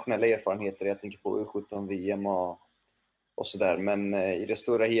internationella erfarenheter. Jag tänker på U17 VM och sådär. Men i det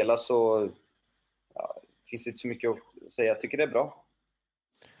stora hela så finns det inte så mycket att säga. Jag tycker det är bra.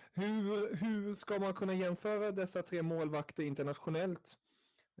 Hur ska man kunna jämföra dessa 3 målvakter internationellt?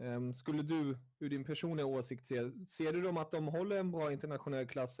 Skulle du, ur din personliga åsikt, ser du dem att de håller en bra internationell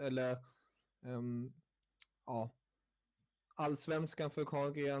klass, eller allsvenskan för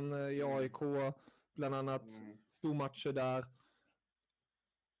Carlgren i AIK, bland annat stormatcher där.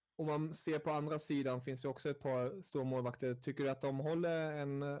 Om man ser på andra sidan finns det också ett par stora målvakter. Tycker du att de håller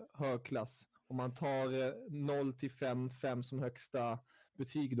en hög klass? Om man tar 0 till 5 som högsta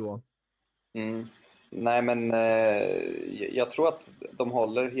betyg då? Nej, men jag tror att de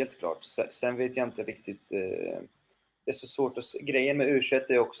håller helt klart. Sen vet jag inte riktigt. Det är så svårt att grejen med U21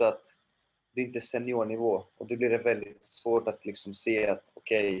 är också att det inte är seniornivå. Och då blir det väldigt svårt att liksom se att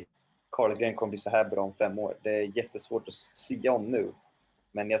Carlgren kommer bli så här bra om 5 år. Det är jättesvårt att sia om nu.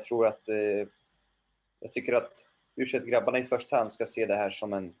 Men jag tror att jag tycker att U21-grabbarna i första hand ska se det här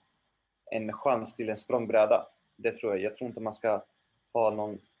som en chans till en språngbräda. Det tror jag. Jag tror inte man ska ha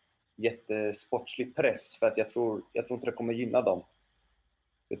någon jättesportslig press, för att jag tror inte det kommer gynna dem.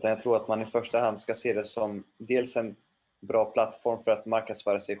 Utan jag tror att man i första hand ska se det som dels en bra plattform för att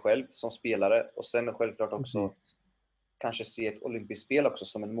marknadsföra sig själv som spelare, och sen självklart också kanske se ett olympiskt spel också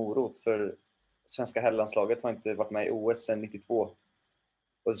som en morot, för svenska herrlandslaget har inte varit med i OS sedan 92.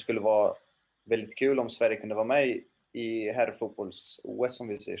 Och det skulle vara väldigt kul om Sverige kunde vara med i herrfotbolls-OS, som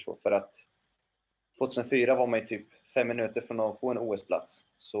vi säger så. För att 2004 var man ju typ 5 minuter från att få en OS-plats.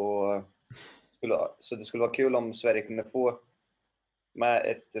 Så det skulle vara kul om Sverige kunde få med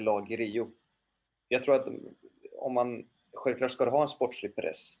ett lag i Rio. Jag tror att om man självklart ska ha en sportslig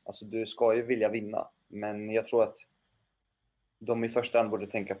press. Alltså du ska ju vilja vinna. Men jag tror att de i första hand borde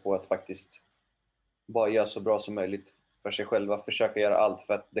tänka på att faktiskt bara göra så bra som möjligt för sig själva. Försöka göra allt,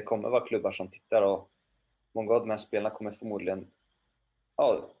 för att det kommer vara klubbar som tittar, och många av de här spelarna kommer förmodligen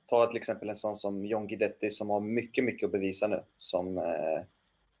ta till exempel en sån som John Guidetti som har mycket, mycket att bevisa nu, som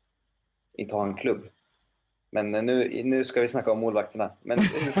inte har en klubb. Men nu ska vi snacka om målvakterna. Men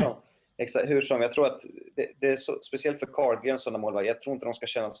hur som, jag tror att det är så, speciellt för Carlgren, sådana målvakter. Jag tror inte de ska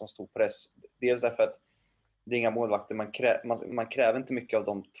känna en sån stor press. Dels därför att det är inga målvakter. Man kräver inte mycket av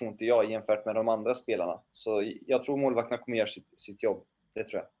dem, tror inte jag, jämfört med de andra spelarna. Så jag tror målvakterna kommer göra sitt jobb. Det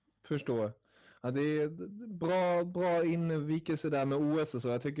tror jag. Förstår. Ja, det är bra invikelse där med OS och så.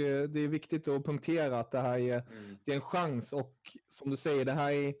 Jag tycker det är viktigt att punktera att det här är en chans, och som du säger, det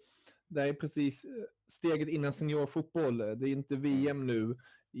här är precis steget innan seniorfotboll. Det är inte VM nu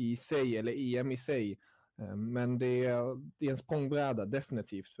i sig, eller EM i sig, men det är en språngbräda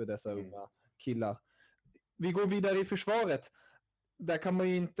definitivt för dessa unga killar. Vi går vidare i försvaret. Där kan man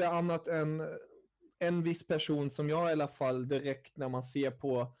ju inte annat än en viss person som jag i alla fall direkt när man ser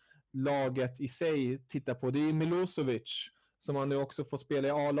på laget i sig tittar på. Det är Milosevic som man nu också får spela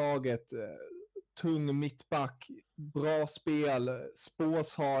i A-laget. Tung mittback, bra spel,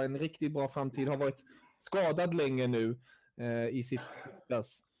 spås ha en riktigt bra framtid, har varit skadad länge nu i sitt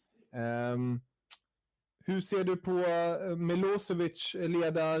klass. Hur ser du på Milosevic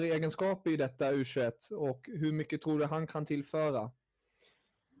ledaregenskaper i detta U21, och hur mycket tror du han kan tillföra?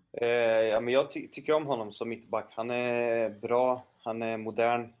 Men jag tycker om honom som mittback. Han är bra, han är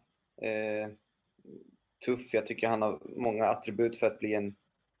modern, tuff. Jag tycker han har många attribut för att bli en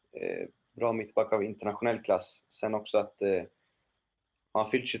bra mittback av internationell klass. Sen också att han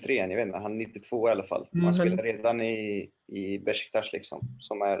fyllt 23, jag vet inte, han är 92 i alla fall. Han spelar redan i Beşiktaş liksom,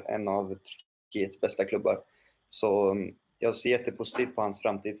 som är en av Turkiets bästa klubbar. Så jag ser jättepositivt på hans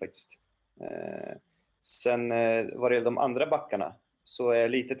framtid faktiskt. Sen vad det gäller de andra backarna så är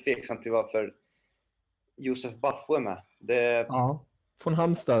jag lite tveksam till varför Josef Baffo är med. Från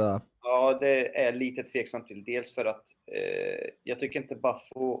Halmstad där. Ja, det är lite tveksamt till. Dels för att jag tycker inte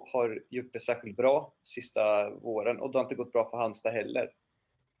Baffo har gjort det särskilt bra sista våren, och det har inte gått bra för Halmstad heller.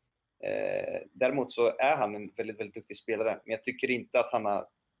 Däremot så är han en väldigt, väldigt duktig spelare, men jag tycker inte att han har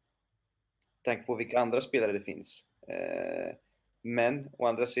tänkt på vilka andra spelare det finns. Men å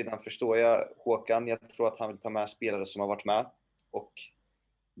andra sidan förstår jag Håkan. Jag tror att han vill ta med spelare som har varit med, och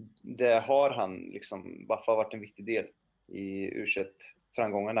det har han liksom. Baffo har varit en viktig del i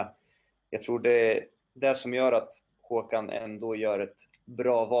U21-framgångarna. Jag tror det är det som gör att Håkan ändå gör ett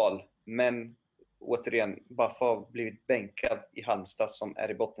bra val. Men återigen, Baffa har blivit bänkad i Halmstad som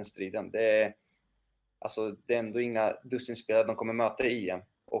är i bottenstriden. Det är ändå inga dussinspelare de kommer möta i EM.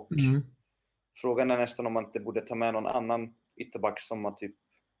 Och frågan är nästan om man inte borde ta med någon annan ytterback som har typ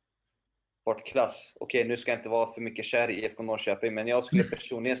varit klass. Okej, nu ska jag inte vara för mycket kär i IFK Norrköping, men jag skulle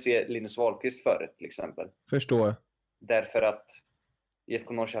personligen se Linus Wahlqvist före, till exempel. Förstår. Därför att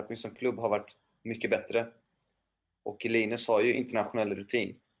IFK Norrköping som klubb har varit mycket bättre. Och Linus har ju internationell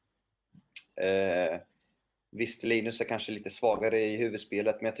rutin. Visst, Linus är kanske lite svagare i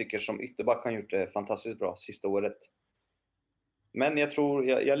huvudspelet, men jag tycker som ytterback har han gjort det fantastiskt bra sista året. Men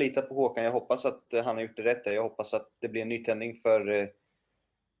jag litar på Håkan. Jag hoppas att han har gjort det rätt. Jag hoppas att det blir en nytändning för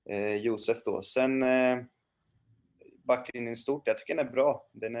Josef då. Sen backlinjen stort, jag tycker den är bra.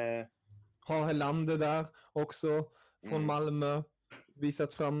 Har Helander där också från Malmö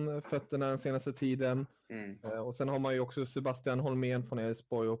visat fram fötterna den senaste tiden. Och sen har man ju också Sebastian Holmén från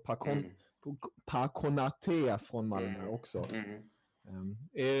Elfsborg och Paconate från Malmö också.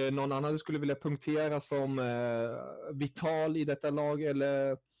 Är någon annan du skulle vilja punktera som vital i detta lag,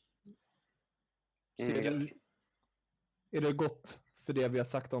 eller är det gott för det vi har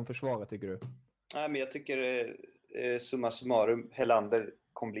sagt om försvaret, tycker du? Nej, men jag tycker summa summarum, Helander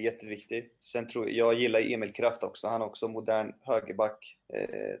kommer bli jätteviktig. Sen jag gillar Emil Kraft också. Han är också modern högerback,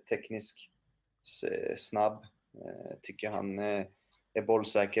 teknisk, snabb. Tycker han är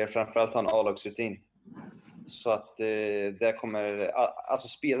bollsäker. Framförallt har han A-lagsrutin. Så att där kommer... Alltså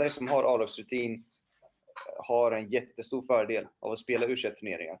spelare som har A-lagsrutin har en jättestor fördel av att spela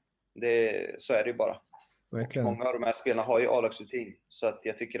U21-turneringar. Så är det ju bara. Många av de här spelarna har ju A-lagsrutin. Så att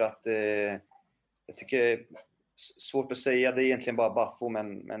jag tycker att... svårt att säga, det är egentligen bara Baffo,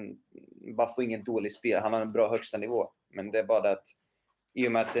 men Baffo är ingen dålig spelare. Han har en bra högsta nivå. Men det är bara det att i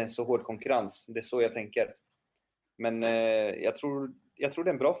och med att det är en så hård konkurrens, det är så jag tänker. Men jag tror det är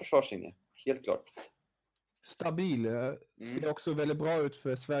en bra försvarslinje, helt klart. Stabil. Ser också väldigt bra ut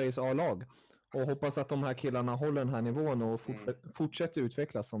för Sveriges A-lag. Och hoppas att de här killarna håller den här nivån och fortsätter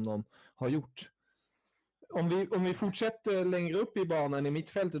utvecklas som de har gjort. Om vi fortsätter längre upp i banan i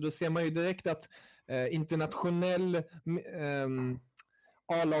mittfältet, då ser man ju direkt att internationell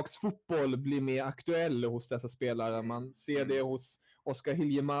A-lagsfotboll blir mer aktuell hos dessa spelare. Man ser det hos Oskar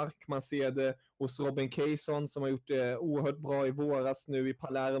Hiljemark, man ser det hos Robin Quaison som har gjort det oerhört bra i våras nu i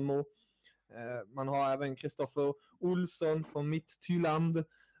Palermo. Man har även Kristoffer Olsson från Midtjylland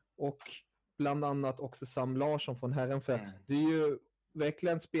och bland annat också Sam Larsson från Herrenfeld. Det är ju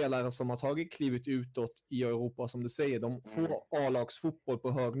verkligen spelare som har tagit klivet utåt i Europa, som du säger. De får A-lagsfotboll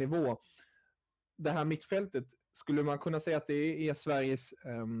på hög nivå. Det här mittfältet, skulle man kunna säga att det är Sveriges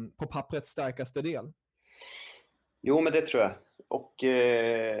på pappret starkaste del? Jo, men det tror jag. Och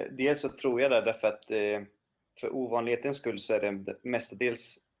dels så tror jag det därför att för ovanlighetens skull så är det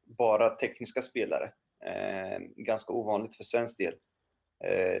mestadels bara tekniska spelare. Ganska ovanligt för svensk del.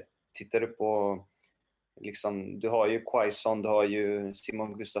 Tittar du på liksom, du har ju Quaison, du har ju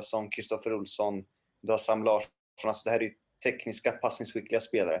Simon Gustafsson, Kristoffer Olsson, du har Sam Larsson. Alltså det här är ju tekniska, passningsskickliga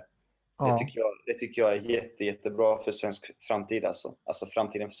spelare. Ja. Det tycker jag är jättebra för svensk framtid. Alltså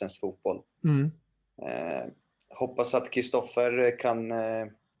framtiden för svensk fotboll. Hoppas att Kristoffer kan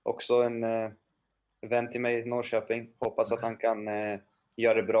också en vän till mig i Norrköping. Hoppas att han kan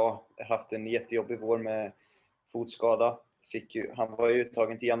göra det bra. Jag har haft en jättejobbig vår med fotskada. Han var ju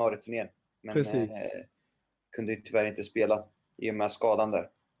uttagen till januari-turnén. Men kunde ju tyvärr inte spela i och med skadan där.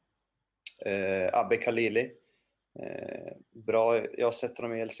 Abbe Khalili. Bra. Jag har sett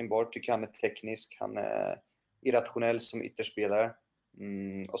honom i Helsingborg. Tycker han är teknisk. Han är irrationell som ytterspelare.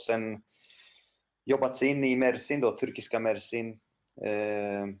 Och sen jobbat sig in i Mersin då, turkiska Mersin.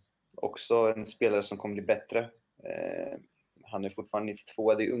 Också en spelare som kommer bli bättre. Han är fortfarande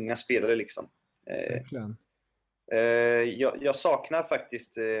 92, det är unga spelare liksom. Jag saknar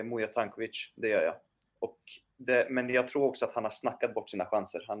faktiskt Mujo Tankovic, det gör jag. Men jag tror också att han har snackat bort sina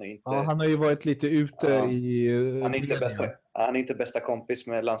chanser. Han har ju varit lite ute i... Han är inte bästa kompis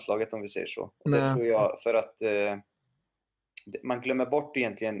med landslaget, om vi säger så. Och det tror jag för att man glömmer bort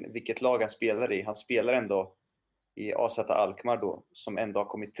egentligen vilket lag han spelar i. Han spelar ändå i AZ Alkmaar då, som ändå har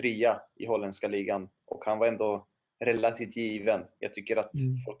kommit 3 i holländska ligan. Och han var ändå relativt given. Jag tycker att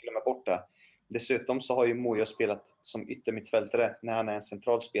folk glömmer bort det. Dessutom så har ju Mujo spelat som yttermittfältare när han är en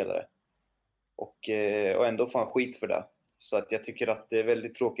central spelare. Och ändå får han skit för det. Så att jag tycker att det är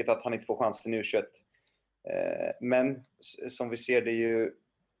väldigt tråkigt att han inte får chansen i U21. Men som vi ser, det är ju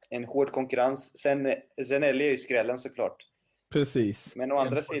en hård konkurrens. Sen Zenelli är ju skrällen såklart. Precis. Men å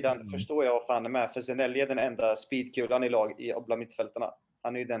andra sidan förstår jag varför han är med. För Zenelli är den enda speedkulan i lag bland mittfältarna.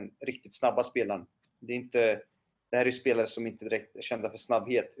 Han är ju den riktigt snabba spelaren. Det är inte det här är ju spelare som inte direkt är kända för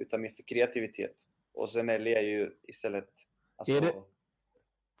snabbhet utan mer för kreativitet. Och Zenelli är ju istället... Alltså,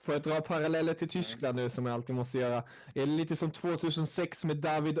 får jag dra paralleller till Tyskland nu som jag alltid måste göra? Är det lite som 2006 med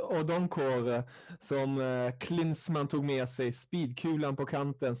David Odonkor som Klinsmann tog med sig, speedkulan på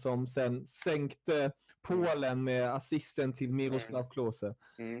kanten som sen sänkte Polen med assisten till Miroslav Klose.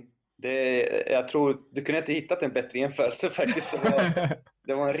 Jag tror du kunde inte hittat en bättre jämförelse faktiskt.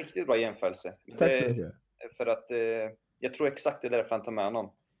 Det var en riktigt bra jämförelse. Tack så mycket. För att jag tror exakt det är därför han tar med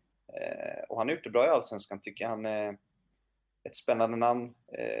honom. Och han har gjort det bra i Allsvenskan, tycker han. Ett spännande namn.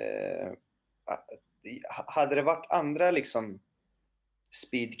 Hade det varit andra liksom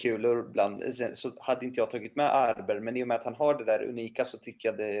speedkulor bland, så hade inte jag tagit med Arber, men i och med att han har det där unika så tycker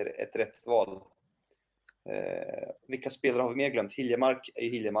jag det är ett rätt val. Vilka spelare har vi mer glömt? Hiljemark är ju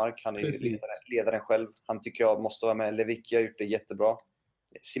Hiljemark, han är ju ledaren själv. Han tycker jag måste vara med. Lewicki har gjort det jättebra.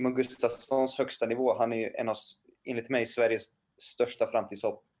 Simon Gustafssons högsta nivå, han är ju en av, enligt mig, Sveriges största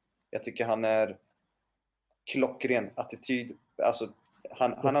framtidshopp. Jag tycker han är klockren attityd. Alltså,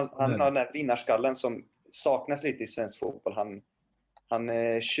 han har den där vinnarskallen som saknas lite i svensk fotboll. Han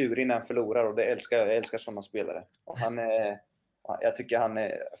är tjurig när han förlorar och det älskar jag. Jag älskar sådana spelare. Och jag tycker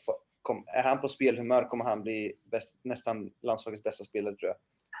är han på spelhumör kommer han bli nästan landslagets bästa spelare, tror jag.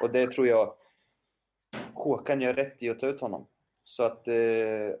 Och det tror jag Håkan gör rätt i att ta ut honom. Så att,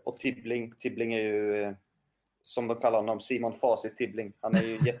 och Tibbling är ju, som de kallar honom, Simon Facit Tibbling. Han är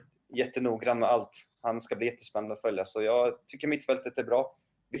ju jättenoggrann med allt. Han ska bli jättespännande att följa. Så jag tycker mittfältet är bra.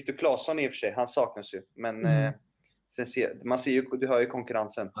 Viktor Claesson i och för sig, han saknas ju. Men man ser ju, du hör ju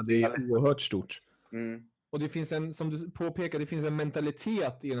konkurrensen. Ja, det är oerhört stort. Och det finns som du påpekar, det finns en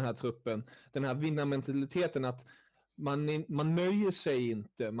mentalitet i den här truppen. Den här vinnarmentaliteten att man nöjer sig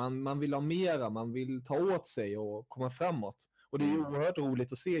inte. Man vill ha mera, man vill ta åt sig och komma framåt. Och det är oerhört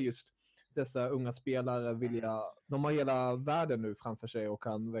roligt att se just dessa unga spelare de har hela världen nu framför sig och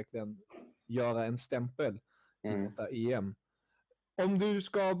kan verkligen göra en stämpel i detta EM. Om du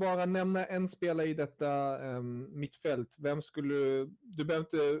ska bara nämna en spelare i detta mittfält, vem du behöver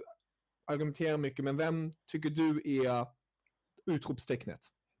inte argumentera mycket, men vem tycker du är utropstecknet?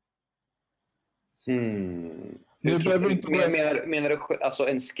 Menar du alltså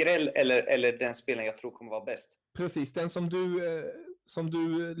en skräll eller den spelaren jag tror kommer vara bäst? Precis, den som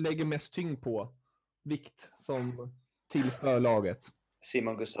du lägger mest tyngd på, vikt som tillför laget.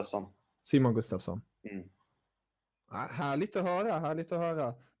 Simon Gustafsson. Härligt att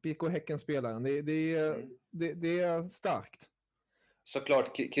höra. BK Häcken-spelaren. Det är starkt.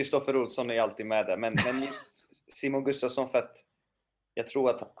 Såklart, Kristoffer Olsson är alltid med där. Men just Simon Gustafsson, för att jag tror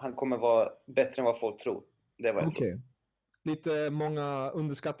att han kommer vara bättre än vad folk tror. Det var jag tror. Lite många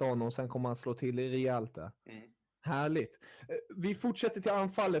underskattar honom, sen kommer han slå till rejält där. Härligt. Vi fortsätter till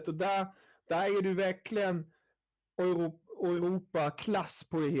anfallet och där är du verkligen Europa-klass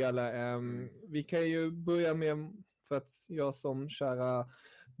på det hela. Vi kan ju börja med, för att jag som kära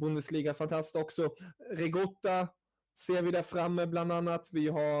Bundesliga-fantast också, Regotta ser vi där framme bland annat. Vi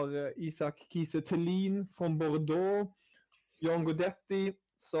har Isak Kiese Thelin från Bordeaux. John Guidetti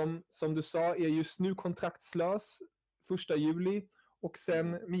som du sa är just nu kontraktslös 1 juli. Och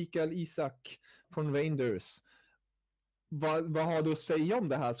sen Mikael Isak från Rangers. Vad har du att säga om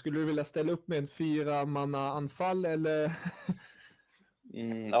det här? Skulle du vilja ställa upp med en 4-manna-anfall eller?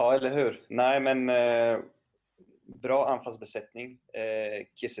 Ja, eller hur? Nej, men bra anfallsbesättning.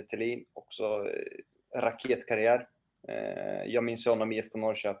 Kiese Thelin, också raketkarriär. Jag minns honom i IFK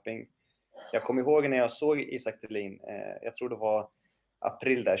Norrköping. Jag kommer ihåg när jag såg Isak Thelin, jag tror det var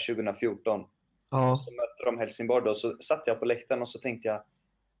april där 2014. Så mötte de Helsingborg då, så satt jag på läktaren och så tänkte jag,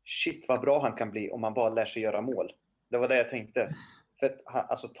 shit vad bra han kan bli om man bara lär sig göra mål. Det var det jag tänkte. För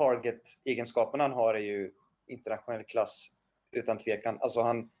alltså target-egenskaperna han har är ju internationell klass utan tvekan. Alltså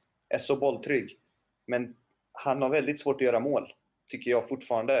han är så bolltrygg. Men han har väldigt svårt att göra mål, tycker jag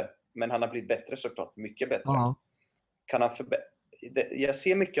fortfarande. Men han har blivit bättre såklart, mycket bättre. Kan han jag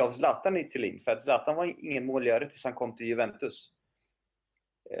ser mycket av Zlatan i Thelin, för att Zlatan var ingen målgörare tills han kom till Juventus.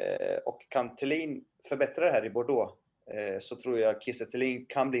 Och kan Thelin förbättra det här i Bordeaux, så tror jag Kiese Thelin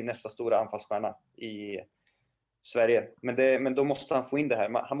kan bli nästa stora anfallsstjärna i Sverige. Men då måste han få in det här.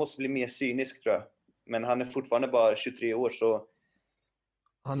 Han måste bli mer cynisk, tror jag. Men han är fortfarande bara 23 år, så...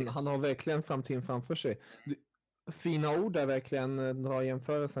 Han har verkligen framtiden framför sig. Fina ord där verkligen dra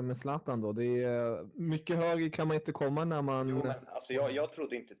jämförelsen med Zlatan då. Det är mycket högre kan man inte komma när man... Jo, men alltså jag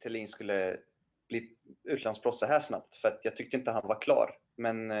trodde inte Thelin skulle bli utlandsproffs så här snabbt, för att jag tyckte inte han var klar.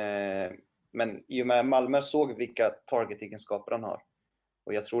 Men i och med Malmö såg vilka target-egenskaper han har.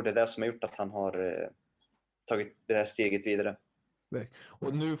 Och jag tror det är det som har gjort att han har tagit det här steget vidare.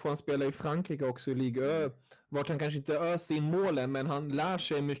 Och nu får han spela i Frankrike också i Ligue Ö. Vart han kanske inte öser in målen, men han lär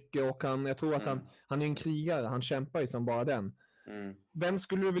sig mycket och jag tror att han är en krigare. Han kämpar ju som bara den. Vem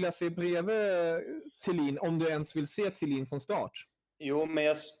skulle du vilja se bredvid Thelin, om du ens vill se Thelin från start? Jo, men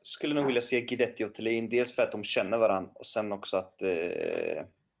jag skulle nog vilja se Guidetti och Thelin. Dels för att de känner varandra och sen också att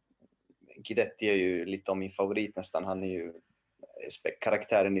Guidetti är ju lite av min favorit nästan. Han är ju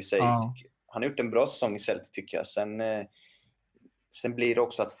karaktären i sig. Han har gjort en bra säsong i Celtic tycker jag. Sen blir det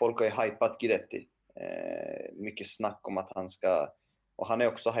också att folk har ju hypat Guidetti. Mycket snack om att han ska... Och han har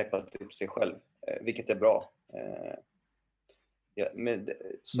också hypat upp sig själv, vilket är bra.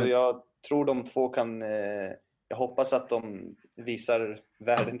 Jag tror de två kan... jag hoppas att de visar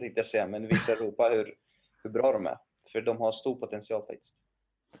världen, tänkte jag säga, men visar Europa hur bra de är. För de har stor potential faktiskt.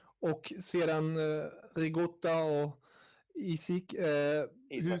 Och sedan Rigotta och Isak.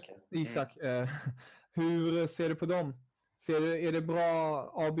 Hur ser du på dem? Är det bra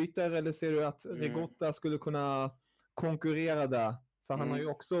avbytare eller ser du att Rigotta skulle kunna konkurrera där? För han har ju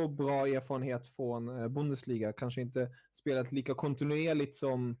också bra erfarenhet från Bundesliga. Kanske inte spelat lika kontinuerligt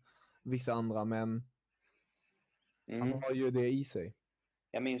som vissa andra, men han har ju det i sig.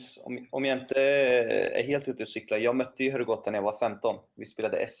 Jag minns, om jag inte är helt ute och cyklar, jag mötte ju Rigotta när jag var 15. Vi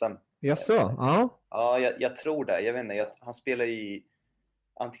spelade SM. Jaså? Ja. Ja, jag tror det. Jag vet inte, han spelar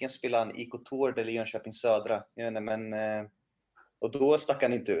antingen spelar han IK Tord eller Jönköping Södra. Jag vet inte, men... Och då stack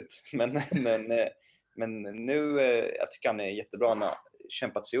han inte ut. Men nu, jag tycker han är jättebra. Han har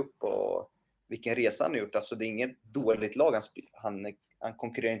kämpat sig upp och vilken resa han har gjort. Alltså det är inget dåligt lag han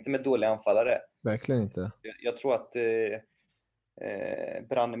konkurrerar inte med dåliga anfallare. Verkligen inte. Jag tror att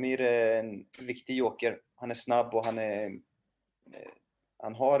Branimir är en viktig joker. Han är snabb och han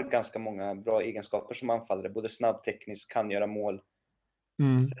har ganska många bra egenskaper som anfallare. Både snabb, teknisk, kan göra mål.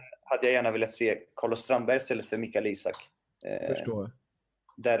 Sen hade jag gärna velat se Carlos Strandberg istället för Mikael Isak. Förstår.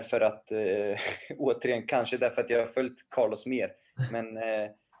 Därför att, återigen, kanske därför att jag har följt Carlos mer. Men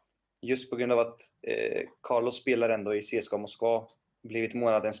just på grund av att Carlos spelar ändå i CSKA Moskva, blivit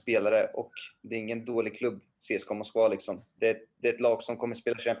månadens spelare och det är ingen dålig klubb, CSKA Moskva liksom. Det är ett lag som kommer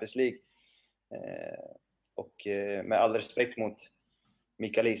spela Champions League. Och med all respekt mot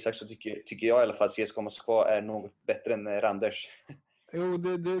Mikael Isak så tycker jag i alla fall att CSKA Moskva är något bättre än Randers. Jo,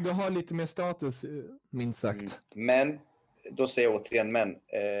 du har lite mer status, minst sagt. Men, då säger jag återigen,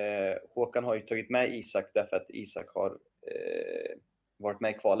 Håkan har ju tagit med Isak därför att Isak har varit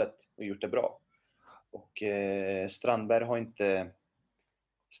med i kvalet och gjort det bra. Och Strandberg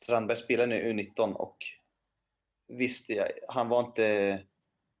spelar nu U19 och visst, han var inte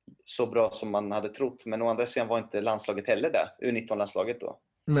så bra som man hade trott, men å andra sidan var inte landslaget heller där, U19-landslaget då.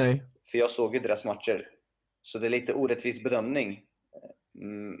 Nej. För jag såg ju deras matcher. Så det är lite orättvis bedömning.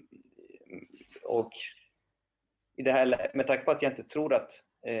 Och i det här, med tanke på att jag inte tror att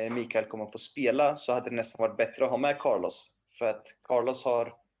Mikael kommer att få spela, så hade det nästan varit bättre att ha med Carlos. För att Carlos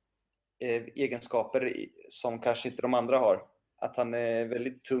har egenskaper som kanske inte de andra har. Att han är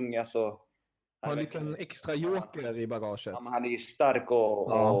väldigt tung. Alltså, har en liten extra joker i bagaget. Han är ju stark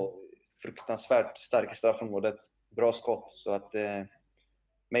och fruktansvärt stark i straffområdet. Bra skott. Så att,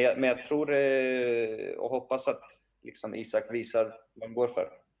 men jag tror och hoppas att liksom Isak visar vad han går för.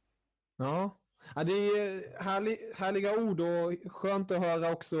 Ja, det är härliga ord och skönt att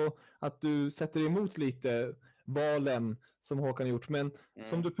höra också att du sätter emot lite valen som Håkan gjort. Men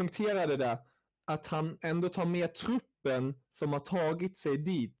som du punkterade där, att han ändå tar med truppen som har tagit sig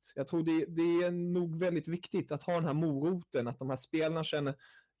dit. Jag tror det är nog väldigt viktigt att ha den här moroten, att de här spelarna känner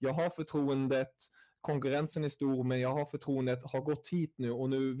jag har förtroendet, konkurrensen är stor men jag har förtroendet, har gått hit nu och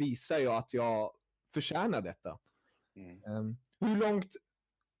nu visar jag att jag förtjänar detta. Hur långt,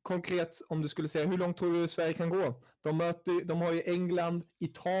 konkret om du skulle säga, hur långt tror du Sverige kan gå? De har ju England,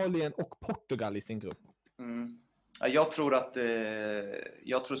 Italien och Portugal i sin grupp. Ja,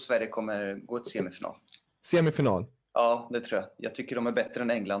 jag tror Sverige kommer gå till semifinal. Semifinal? Ja, det tror jag. Jag tycker de är bättre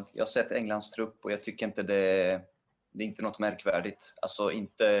än England. Jag har sett Englands trupp och jag tycker inte det är inte något märkvärdigt. Alltså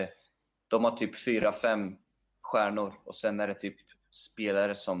inte, de har typ 4-5 stjärnor och sen är det typ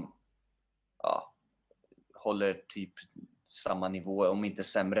spelare som håller typ samma nivå, om inte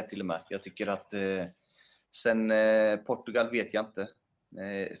sämre till och med. Jag tycker att sen Portugal vet jag inte.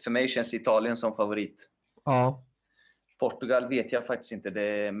 För mig känns Italien som favorit. Ja. Portugal vet jag faktiskt inte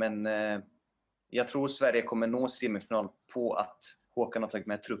det, men jag tror Sverige kommer nå semifinal på att Håkan har tagit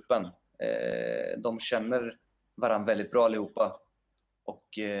med truppen. De känner varandra väldigt bra allihopa.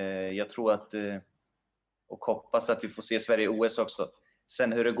 Och jag tror att och hoppas att vi får se Sverige i OS också.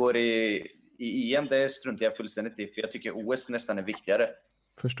 Sen hur det går i EM, det struntar jag fullständigt i, för jag tycker OS nästan är viktigare.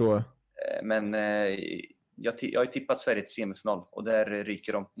 Förstår. Men jag har ju tippat Sverige till semifinal och där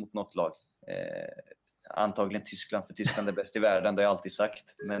ryker de mot något lag. Antagligen Tyskland, för Tyskland är bäst i världen, det har jag alltid sagt.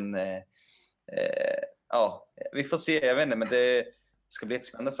 Men ja, vi får se, jag vet inte, men det ska bli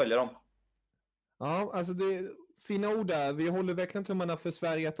jättespännande att följa dem. Ja, alltså det är fina ord där. Vi håller verkligen tummarna för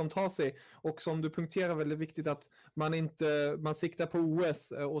Sverige att de tar sig. Och som du punkterar, väldigt viktigt att man siktar på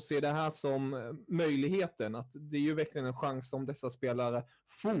OS och ser det här som möjligheten. Att det är ju verkligen en chans som dessa spelare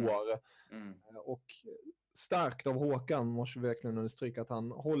får. Och starkt av Håkan måste vi verkligen understryka att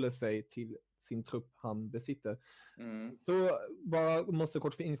han håller sig till sin trupp han besitter. Så bara måste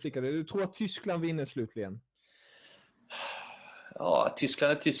kort inflika det. Du tror att Tyskland vinner slutligen? Ja,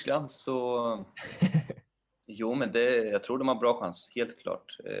 Tyskland är Tyskland, så jo, men jag tror de har bra chans, helt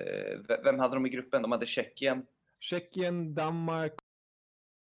klart. Vem hade de i gruppen? De hade Tjeckien, Danmark.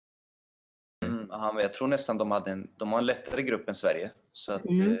 Jag tror nästan de har en lättare grupp än Sverige. Så att,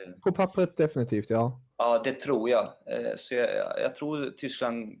 på pappret definitivt, ja. Ja, det tror jag. Så jag tror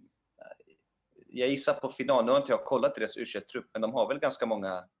Tyskland. Jag gissar på final. Nu har inte jag kollat deras U21-trupp, men de har väl ganska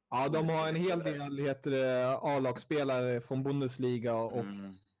många. Ja, de har en hel del A-lagsspelare från Bundesliga och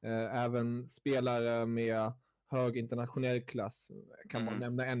även spelare med hög internationell klass. Kan man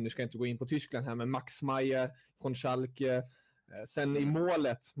nämna ännu, ska inte gå in på Tyskland här, men Max Meyer från Schalke. Sen i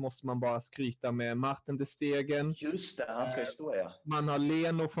målet måste man bara skryta med Martin de Stegen. Just det, han ska ju stå, ja. Man har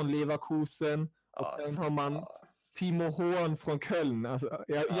Leno från Leverkusen. Och sen har man Timo Horn från Köln. Alltså,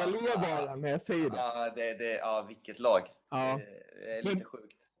 jag ler bara när jag säger det. Vilket lag. Ja. Det är lite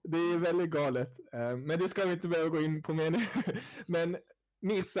sjukt. Det är väldigt galet. Men det ska vi inte behöva gå in på mer nu. Men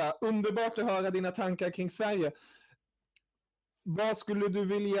Mirza, underbart att höra dina tankar kring Sverige. Vad skulle du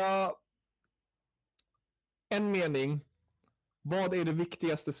vilja... En mening. Vad är det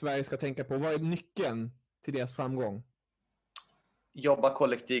viktigaste Sverige ska tänka på? Vad är nyckeln till deras framgång? Jobba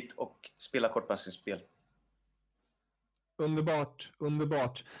kollektivt och spela kortpassningsspel.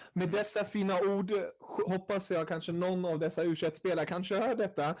 Underbart. Med dessa fina ord hoppas jag kanske någon av dessa U21-spelare kanske hör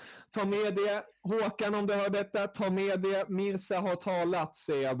detta. Ta med det. Håkan, om du hör detta, ta med det. Mirza har talat,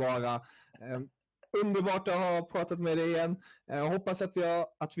 säger jag bara. Underbart att ha pratat med dig igen. Jag hoppas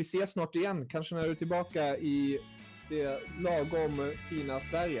att vi ses snart igen. Kanske när du är tillbaka i det lagom fina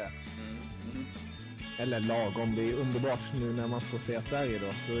Sverige. Eller lagom, det är underbart nu när man får se Sverige då.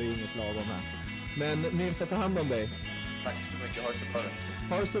 Då är det inget lagom här. Men Mirza, ta hand om dig. Tack så mycket, ha det så bra.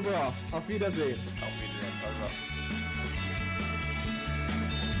 Ha det så bra. Auf Wiedersehen. Auf Wiedersehen, ha det bra.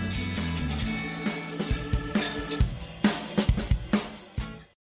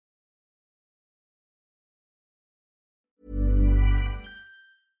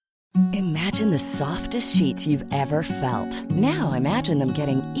 Imagine the softest sheets you've ever felt. Now imagine them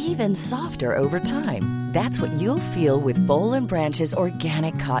getting even softer over time. That's what you'll feel with Boll & Branch's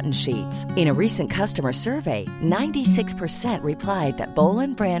organic cotton sheets. In a recent customer survey, 96% replied that Boll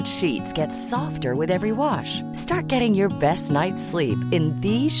 & Branch sheets get softer with every wash. Start getting your best night's sleep in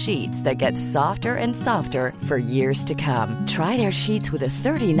these sheets that get softer and softer for years to come. Try their sheets with a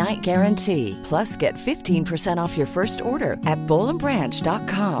 30-night guarantee. Plus, get 15% off your first order at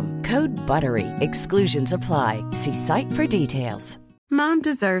bollandbranch.com. Code BUTTERY. Exclusions apply. See site for details. Mom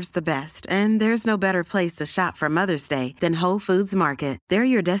deserves the best, and there's no better place to shop for Mother's Day than Whole Foods Market. They're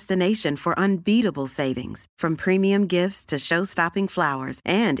your destination for unbeatable savings, from premium gifts to show-stopping flowers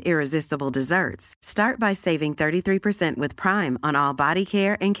and irresistible desserts. Start by saving 33% with Prime on all body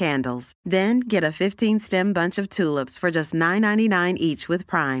care and candles. Then get a 15-stem bunch of tulips for just $9.99 each with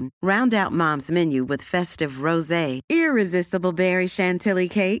Prime. Round out Mom's menu with festive rosé, irresistible berry chantilly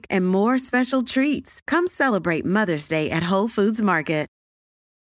cake, and more special treats. Come celebrate Mother's Day at Whole Foods Market.